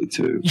 or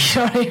 32.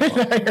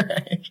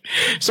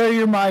 So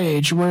you're my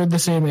age. We're the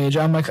same age.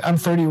 I'm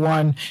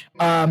 31.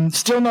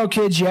 Still no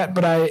kids yet,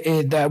 but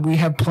that we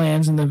have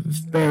plans in the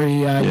very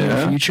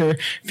near future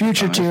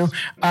nice. Too.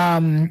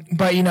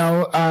 But you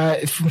know,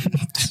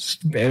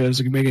 it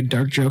was like a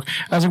dark joke.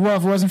 I was like, well,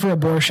 if it wasn't for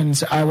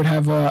abortions, I would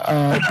have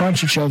a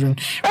bunch of children.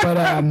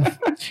 But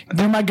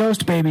they're my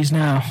ghost babies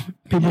now.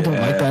 People don't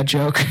like that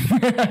joke.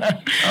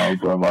 Oh,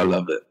 bro, I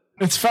love it.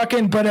 It's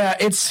fucking, but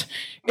it's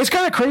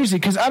kind of crazy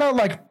because I don't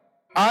like.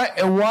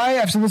 Why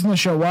I've said this on the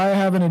show, why I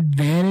have an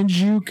advantage,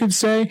 you could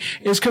say,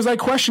 is because I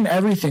question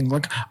everything.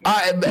 Like,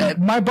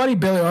 my buddy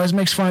Billy always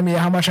makes fun of me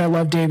how much I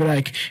love David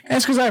Icke. And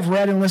it's because I've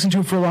read and listened to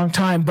him for a long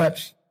time,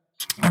 but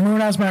I remember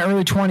when I was in my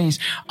early 20s,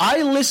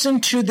 I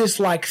listened to this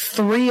like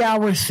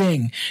 3-hour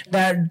thing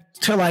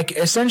to like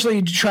essentially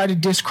try to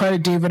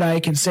discredit David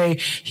Icke and say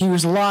he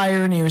was a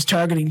liar and he was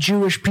targeting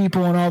Jewish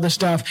people and all this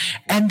stuff.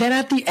 And then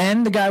at the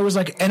end, the guy was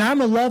like, and I'm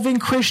a loving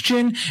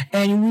Christian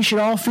and we should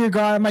all fear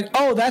God. I'm like,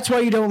 oh, that's why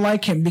you don't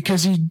like him,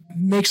 because he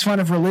makes fun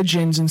of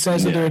religions and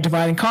says that they're a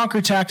divide and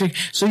conquer tactic.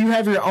 So you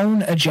have your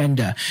own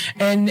agenda.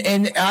 And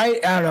I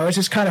don't know, it's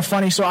just kind of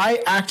funny. So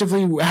I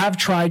actively have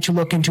tried to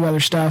look into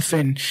other stuff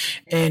and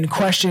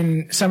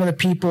question some of the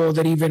people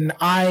that even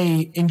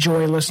I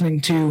enjoy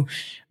listening to.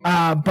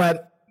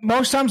 But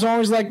most times I'm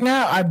always like,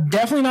 no, I'm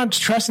definitely not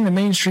trusting the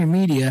mainstream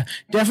media.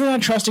 Definitely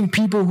not trusting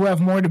people who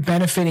have more to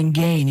benefit and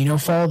gain, you know,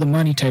 follow the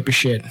money type of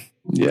shit.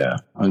 Yeah,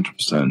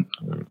 100%.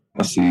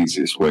 That's the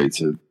easiest way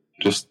to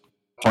just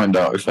find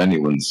out if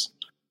anyone's,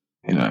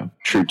 you know,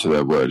 true to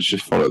their words.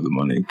 Just follow the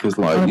money. Because,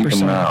 like, 100%.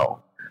 Even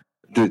now,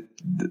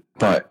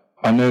 like,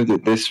 I know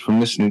that this,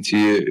 from listening to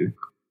you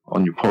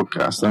on your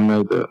podcast, I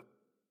know that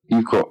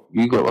you got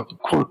like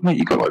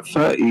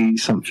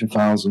 30-something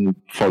thousand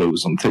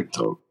followers on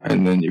TikTok,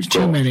 and then you've got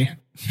too many,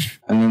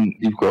 and then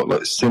you've got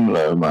like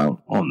similar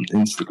amount on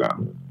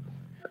Instagram.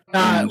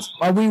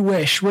 We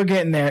wish we're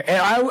getting there. And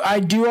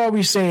I do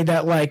always say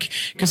that, like,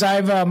 because I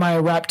have my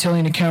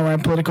Raptilian account where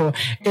I'm political.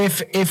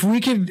 If we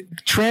could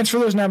transfer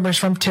those numbers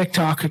from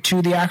TikTok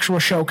to the actual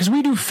show, because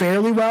we do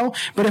fairly well,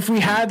 but if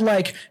we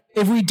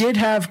did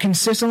have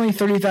consistently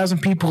 30,000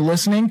 people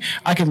listening,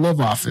 I could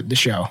live off the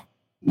show.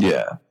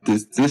 Yeah,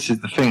 this is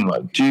the thing.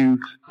 Like,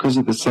 because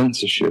of the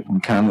censorship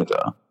in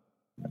Canada,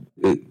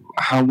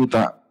 how would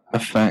that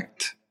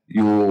affect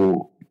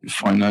your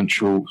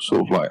financial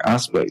sort of like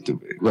aspect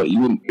of it? Like, you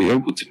wouldn't be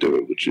able to do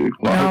it, would you?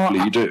 Like, no, hopefully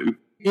you do.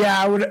 Yeah,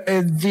 I would.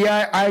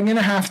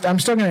 I'm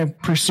still gonna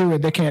pursue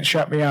it. They can't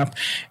shut me up.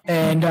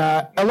 And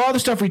a lot of the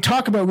stuff we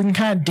talk about, we can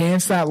kind of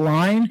dance that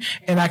line,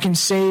 and I can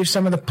save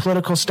some of the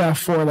political stuff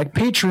for like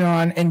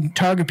Patreon and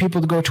target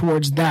people to go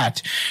towards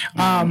that.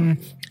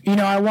 You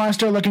know, I want to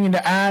start looking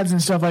into ads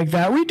and stuff like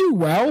that. We do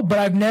well, but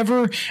I've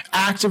never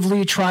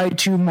actively tried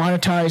to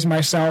monetize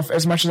myself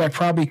as much as I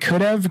probably could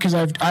have, because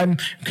I'm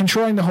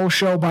controlling the whole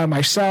show by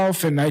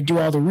myself, and I do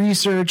all the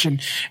research and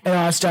all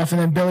that stuff.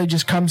 And then Billy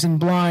just comes in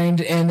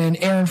blind, and then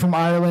Aaron from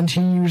Ireland,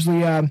 he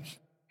usually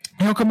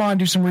he'll come on and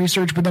do some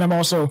research, but then I'm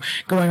also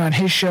going on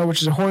his show,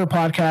 which is a horror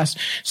podcast.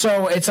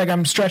 So it's like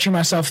I'm stretching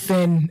myself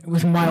thin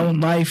with my own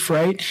life,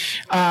 right?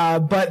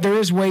 But there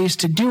is ways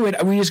to do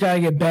it. We just got to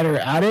get better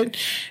at it.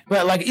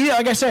 But like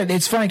I said,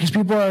 it's funny because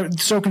people are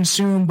so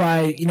consumed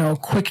by, you know,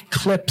 quick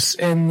clips,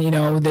 and, you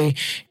know,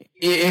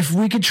 if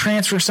we could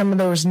transfer some of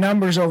those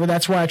numbers over,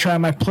 that's why I try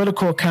my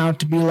political account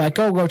to be like,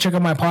 oh, go check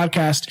out my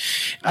podcast,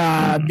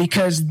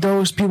 because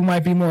those people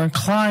might be more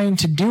inclined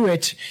to do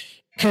it,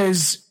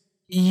 because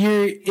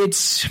I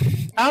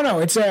don't know,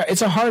 it's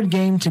a hard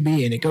game to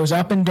be in. It goes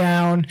up and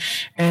down,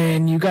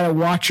 and you got to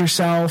watch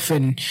yourself.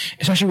 And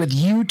especially with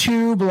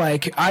YouTube,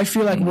 like, I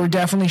feel like we're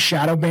definitely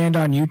shadow banned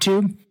on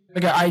YouTube.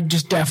 Like, I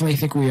just definitely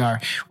think we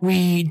are.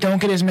 We don't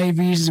get as many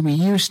views as we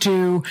used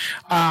to.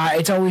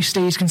 It always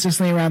stays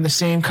consistently around the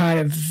same kind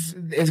of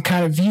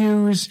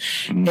views,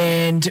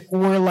 and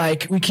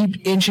we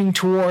keep inching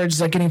towards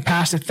like getting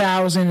past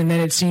 1,000, and then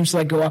it seems to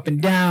like go up and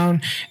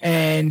down.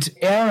 And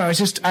I don't know, it's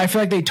just, I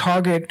feel like they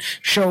target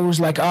shows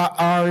like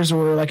ours,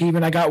 or like,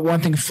 even I got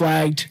one thing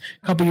flagged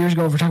a couple years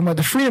ago for talking about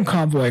the Freedom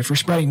Convoy for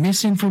spreading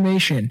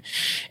misinformation.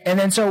 And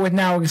then so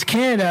with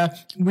Canada,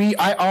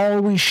 I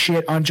always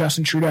shit on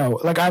Justin Trudeau.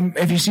 Like,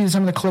 if you see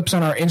some of the clips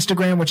on our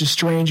Instagram, which is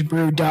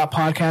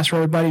strangebrew.podcast for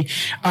everybody,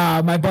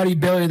 my buddy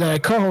Billy that I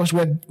co-host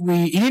with,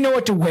 he didn't know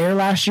what to wear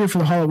last year for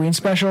the Halloween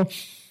special.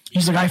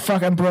 He's like,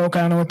 I'm broke,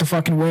 I don't know what to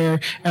fucking wear.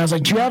 And I was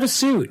like, do you have a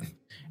suit?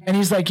 And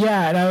he's like,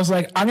 yeah. And I was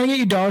like, I'm going to get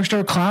you dollar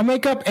store clown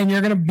makeup, and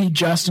you're going to be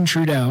Justin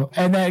Trudeau.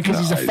 And then, because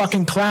he's a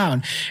fucking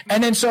clown.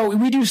 And then so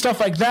we do stuff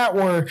like that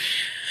where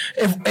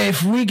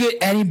if we get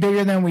any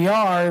bigger than we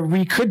are,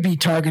 we could be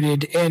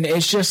targeted. And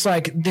it's just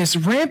like this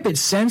rampant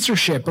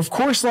censorship. Of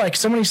course, like,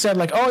 somebody said,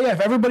 like, oh yeah, if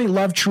everybody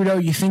loved Trudeau,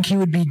 you think he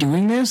would be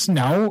doing this?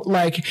 No.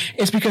 Like,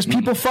 it's because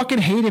people fucking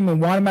hate him and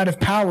want him out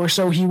of power.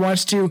 So he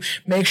wants to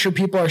make sure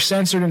people are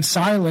censored and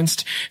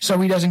silenced,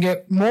 so he doesn't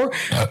get more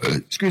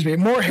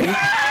hate.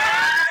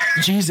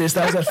 Jesus,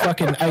 that was a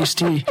fucking iced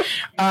tea.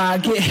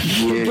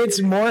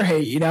 Gets more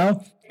hate, you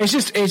know?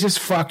 It's just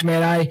fucked,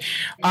 man.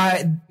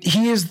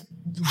 He is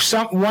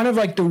one of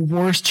like the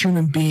worst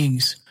human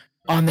beings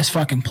on this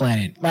fucking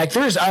planet. Like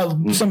there's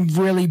some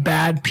really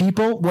bad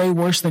people, way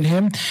worse than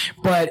him.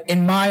 But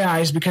in my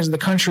eyes, because of the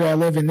country I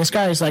live in, this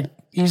guy is like,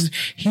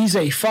 he's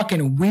a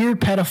fucking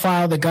weird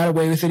pedophile that got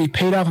away with it. He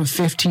paid off a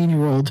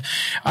 15-year-old.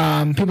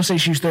 People say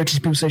she was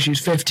 13. People say she was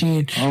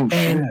 15. Oh, and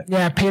shit.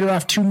 yeah, paid her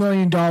off $2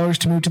 million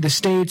to move to the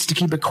States to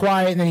keep it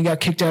quiet. And then he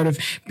got kicked out of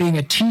being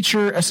a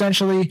teacher,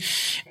 essentially.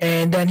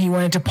 And then he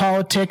went into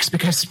politics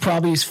because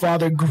probably his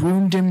father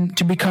groomed him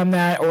to become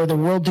that, or the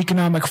World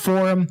Economic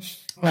Forum.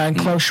 And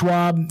Klaus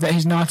Schwab, that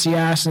his Nazi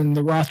ass, and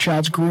the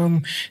Rothschilds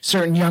groom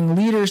certain young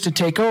leaders to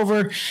take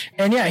over.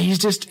 And yeah, he's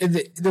just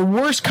the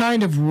worst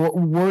kind of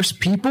worst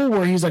people,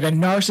 where he's like a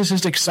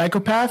narcissistic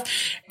psychopath.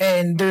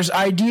 And there's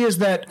ideas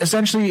that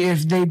essentially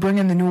if they bring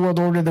in the New World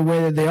Order the way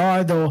that they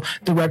are, the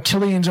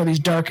reptilians or these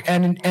dark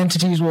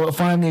entities will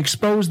finally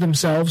expose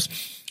themselves.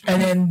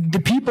 And then the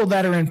people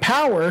that are in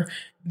power,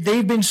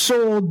 they've been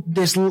sold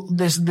this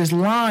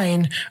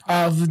line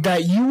of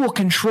that you will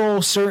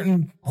control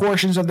certain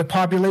portions of the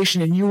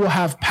population and you will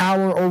have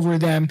power over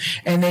them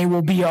and they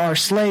will be our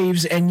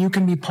slaves and you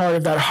can be part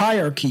of that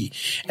hierarchy.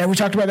 And we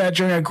talked about that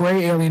during our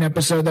Gray Alien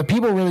episode, that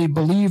people really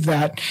believe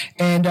that.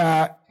 And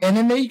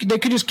then they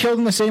could just kill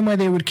them the same way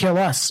they would kill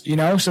us, you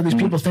know? So these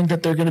people think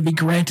that they're going to be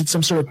granted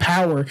some sort of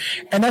power.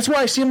 And that's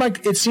why it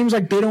seems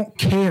like they don't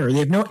care. They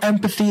have no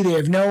empathy. They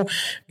have no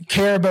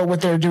care about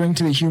what they're doing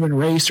to the human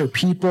race or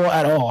people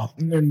at all.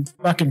 They're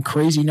fucking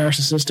crazy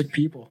narcissistic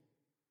people.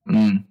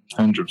 100%.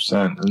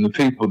 And the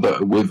people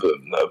that are with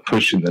them, that are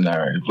pushing the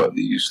narrative, like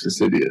the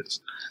useless idiots.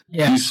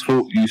 Yes.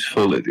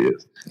 Useful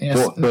idiots. Yes,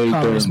 What the they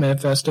Communist don't,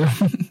 Manifesto.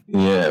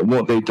 yeah,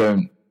 what they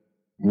don't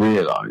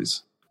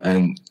realize,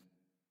 and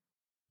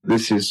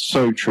this is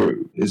so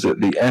true, is that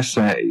the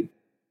SA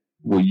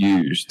were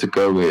used to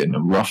go in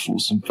and ruffle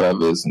some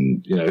feathers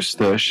and, you know,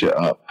 stir shit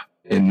up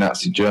in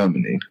Nazi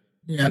Germany.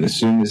 Yeah. And as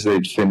soon as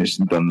they'd finished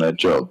and done their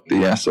job,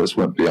 the SS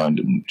went behind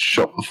them and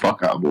shot the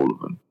fuck out of all of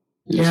them.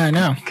 Yeah, I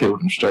know. Killed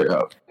them straight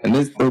up. And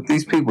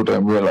these people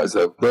don't realize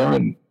that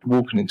they're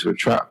walking into a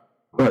trap.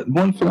 But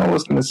one thing I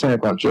was going to say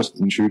about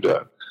Justin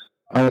Trudeau,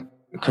 I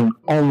can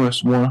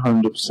almost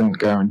 100%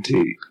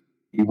 guarantee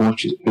he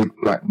watches big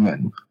black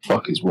men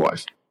fuck his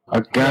wife. I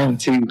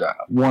guarantee that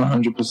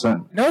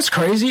 100%. No, it's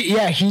crazy.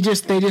 Yeah, they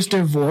just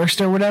divorced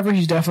or whatever.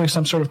 He's definitely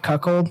some sort of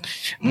cuckold.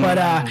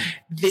 But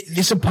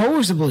they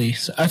supposedly,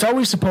 it's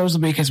always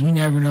supposedly because we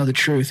never know the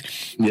truth,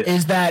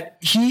 is that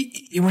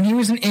when he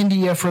was in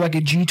India for like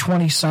a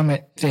G20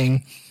 summit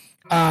thing,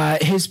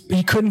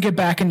 he couldn't get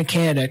back into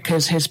Canada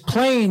because his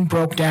plane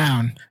broke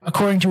down,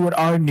 according to what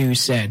our news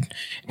said.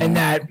 And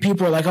that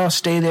people were like, "Oh,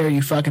 stay there,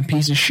 you fucking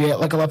piece of shit."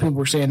 Like a lot of people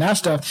were saying that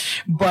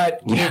stuff.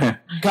 But it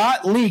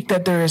got leaked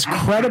that there is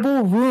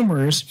credible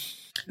rumors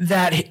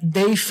that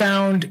they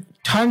found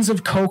tons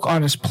of coke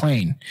on his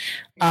plane.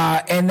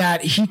 And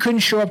that he couldn't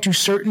show up to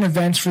certain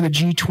events for the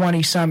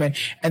G20 summit.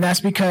 And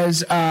that's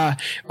because, or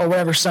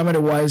whatever summit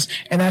it was.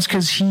 And that's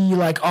because he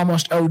like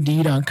almost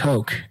OD'd on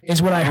coke, is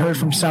what I heard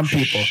from some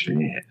people.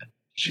 Shit.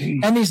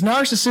 Jeez. And these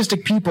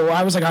narcissistic people,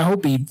 I was like, I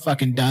hope he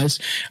fucking does.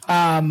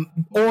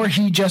 Or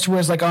he just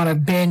was like on a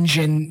binge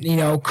and, you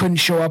know, couldn't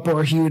show up,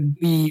 or he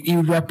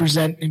would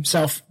represent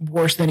himself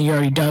worse than he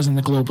already does on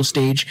the global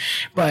stage.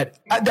 But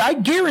I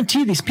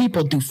guarantee these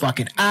people do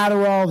fucking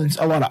Adderall and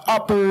a lot of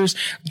uppers,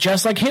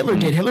 just like Hitler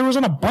did. Hitler was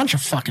on a bunch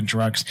of fucking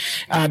drugs,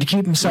 to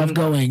keep himself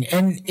going.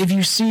 And if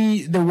you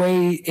see the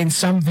way in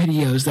some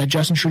videos that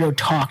Justin Trudeau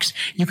talks,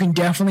 you can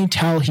definitely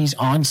tell he's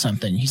on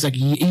something. He's like,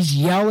 he's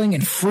yelling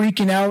and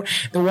freaking out.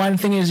 The one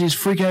thing is he's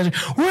freaking out. He's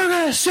like, "We're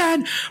going to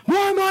send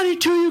more money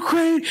to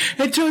Ukraine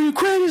until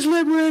Ukraine is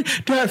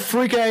liberated." That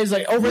freak out. He's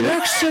like, over the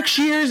next 6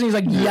 years. And he's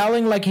like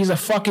yelling like he's a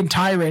fucking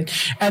tyrant.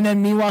 And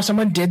then meanwhile,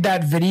 someone did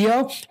that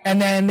video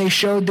and then they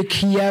showed the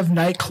Kiev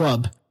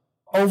nightclub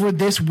over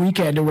this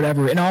weekend or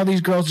whatever. And all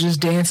these girls are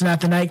just dancing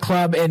at the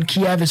nightclub and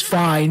Kiev is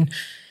fine.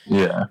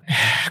 Yeah.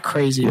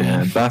 Crazy,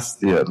 man.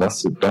 That's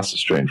a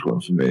strange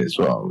one for me as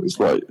well. It's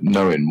like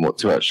knowing what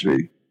to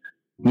actually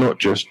not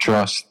just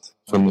trust.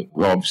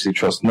 Obviously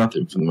trust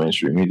nothing from the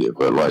mainstream media,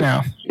 but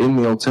like in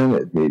the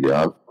alternative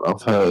media,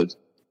 I've heard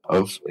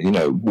of, you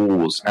know,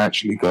 wars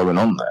actually going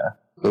on there,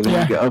 but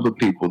then you get other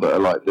people that are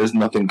like, there's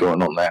nothing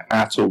going on there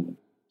at all.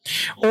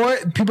 Or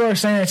people are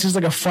saying it's just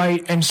like a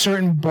fight in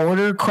certain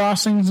border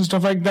crossings and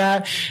stuff like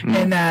that.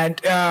 And that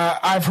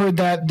I've heard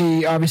that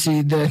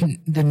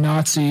the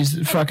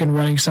Nazis fucking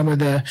running some of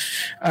the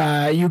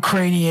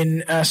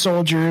Ukrainian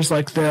soldiers,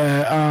 like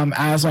the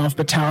Azov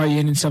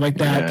battalion and stuff like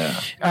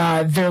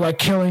that. They're like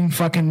killing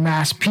fucking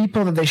mass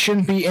people that they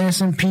shouldn't be,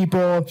 innocent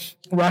people.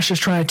 Russia's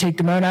trying to take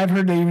them out. And I've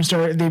heard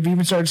they've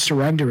even started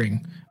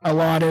surrendering. A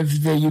lot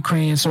of the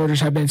Ukrainian soldiers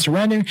have been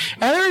surrendering.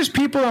 And there's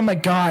people, I'm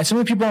like, God, some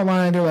of the people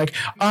online, they're like,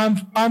 I'm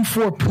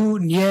for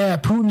Putin. Yeah,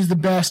 Putin's the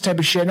best type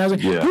of shit. And I was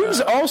like,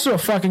 Putin's also a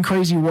fucking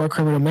crazy war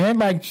criminal, man.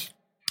 Like,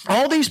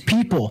 all these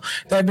people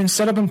that have been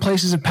set up in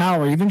places of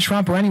power, even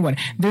Trump or anyone,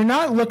 they're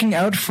not looking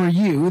out for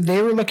you.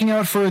 They were looking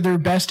out for their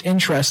best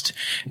interest.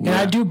 And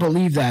I do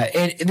believe that.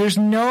 There's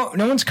no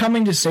one's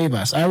coming to save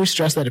us. I always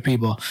stress that to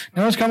people.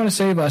 No one's coming to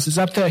save us. It's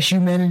up to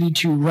humanity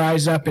to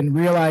rise up and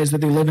realize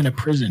that they live in a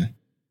prison.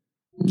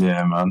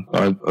 Yeah, man.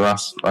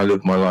 I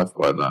live my life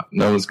by that.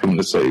 No one's coming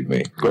to save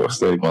me. Got to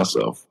save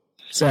myself.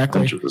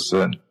 Exactly.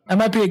 100%. That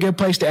might be a good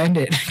place to end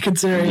it,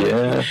 considering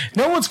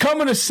no one's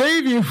coming to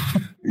save you.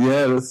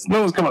 Yeah,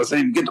 no one's coming to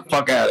save you. Get the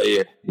fuck out of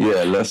here.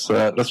 Yeah, let's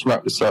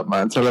wrap this up,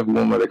 man. Tell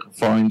everyone where they can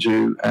find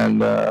you,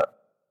 and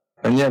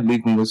yeah,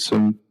 leave them with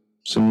some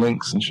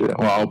links and shit.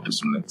 Well, I'll put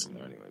some links in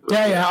there anyway.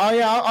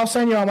 I'll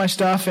send you all my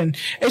stuff, and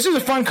it's just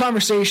a fun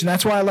conversation.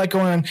 That's why I like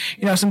going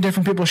on, some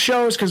different people's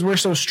shows, because we're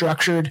so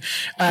structured.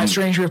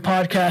 Strange Brew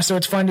podcast, so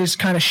it's fun to just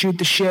kind of shoot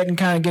the shit and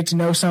kind of get to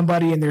know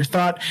somebody and their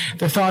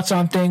thoughts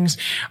on things.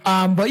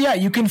 But yeah,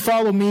 you can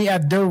follow me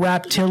at The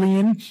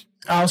Raptilian.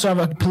 I also have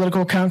a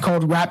political account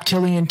called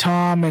Raptilian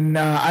Tom, and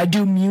I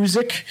do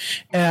music,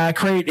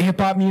 create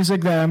hip-hop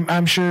music that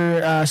I'm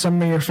sure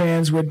some of your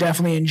fans would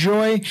definitely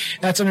enjoy.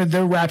 That's under The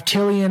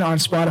Raptilian on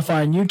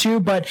Spotify and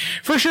YouTube. But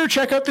for sure,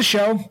 check out the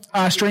show,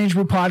 Strange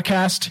Brew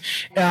Podcast.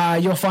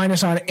 You'll find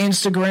us on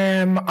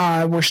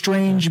Instagram. We're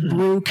Strange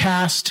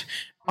Brewcast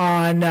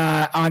on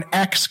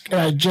X.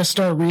 Just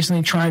started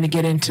recently trying to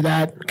get into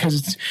that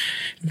because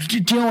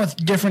dealing with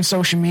different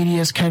social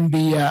medias can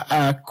be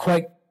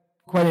quite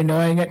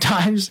annoying at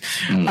times.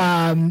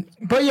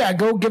 But yeah,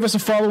 go give us a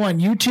follow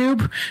on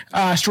YouTube,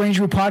 Strange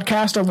Brew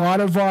Podcast. A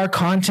lot of our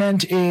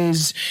content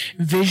is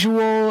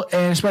visual,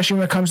 and especially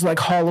when it comes to like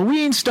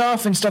Halloween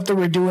stuff and stuff that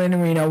we're doing,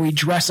 and we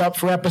dress up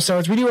for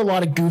episodes. We do a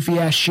lot of goofy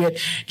ass shit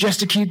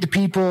just to keep the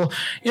people,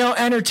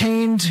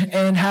 entertained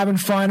and having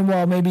fun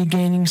while maybe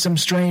gaining some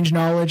strange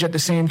knowledge at the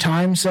same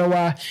time.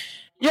 So,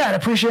 yeah, I'd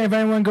appreciate if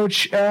anyone go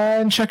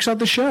and checks out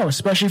the show,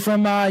 especially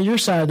from your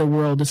side of the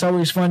world. It's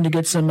always fun to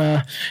get some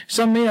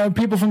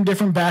people from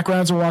different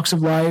backgrounds and walks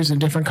of lives in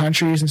different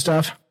countries and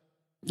stuff.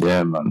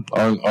 Yeah, man.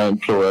 I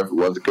implore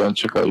everyone to go and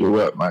check out your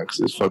work, man, because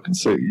it's fucking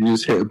sick. You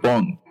just hit a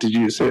bong. Did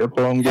you just hit a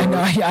bong? And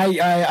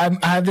I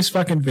have this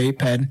fucking vape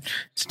pen.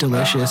 It's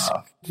delicious.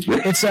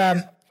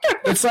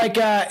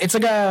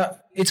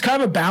 It's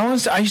kind of a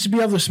balance. I used to be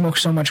able to smoke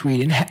so much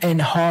weed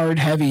and hard,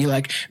 heavy,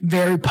 like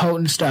very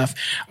potent stuff.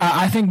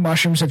 I think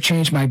mushrooms have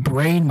changed my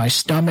brain, my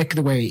stomach,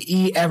 the way I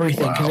eat,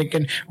 everything, because it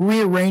can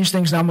rearrange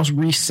things and almost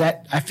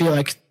reset, I feel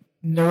like,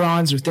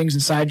 neurons or things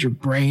inside your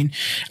brain.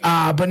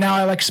 But now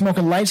I like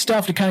smoking light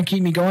stuff to kind of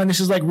keep me going. This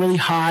is like really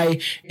high.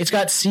 It's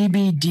got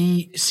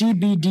CBDG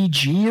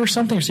or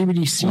something, or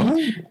CBDC.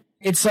 Oh.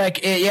 It's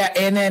like,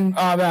 and then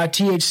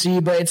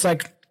THC, but it's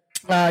like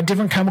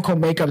different chemical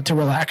makeup to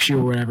relax you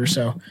or whatever.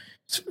 So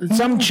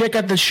some chick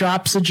at the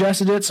shop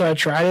suggested it, so I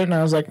tried it, and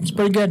I was like, it's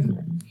pretty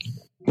good.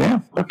 Yeah,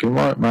 fucking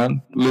right,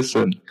 man.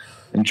 Listen,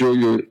 enjoy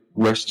your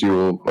rest of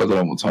your, I don't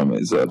know what time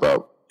it is,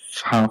 about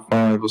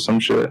 5:30 or some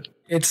shit?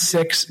 It's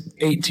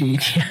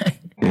 6:18.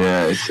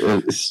 Yeah,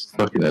 it's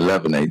fucking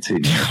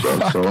 11:18,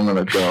 bro. So I'm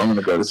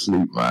gonna go to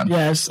sleep, man.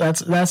 Yes,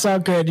 that's all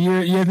good.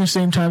 You're in the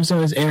same time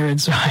zone as Aaron,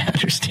 so I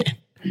understand.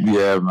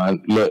 Yeah,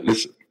 man. Look,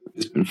 it's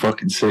been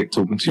fucking sick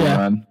talking to you,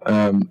 man.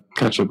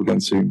 Catch up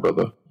again soon,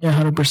 brother. Yeah,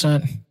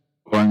 100%.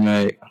 Bye,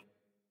 mate.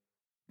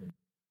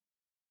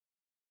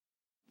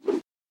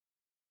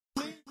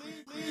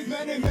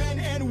 Men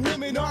and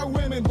women are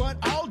women, but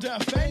I'll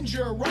defend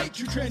your right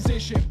to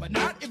transition, but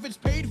not if it's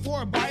paid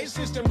for by a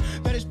system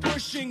that is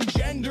pushing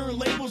gender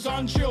labels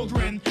on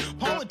children.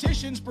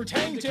 Politicians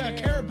pretend to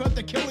care about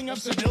the killing of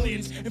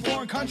civilians in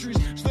foreign countries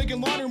so they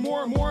can launder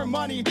more and more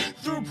money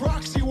through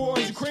proxy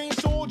wars. Ukraine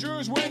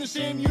soldiers wearing the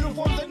same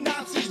uniforms that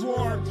Nazis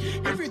wore.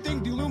 If you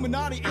think the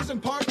Illuminati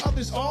isn't part of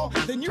this all,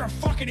 then you're a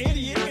fucking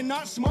idiot and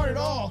not smart at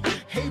all.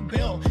 Hey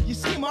Bill, you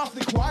seem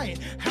awfully quiet.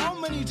 How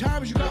many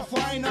times you got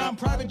flying on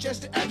private jets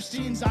to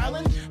Epstein's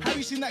Island? Have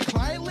you seen that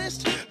client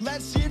list?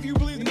 Let's see if you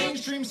believe the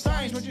mainstream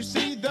science. Once you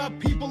see the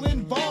people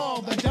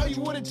involved, I doubt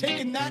you would have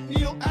taken that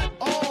needle out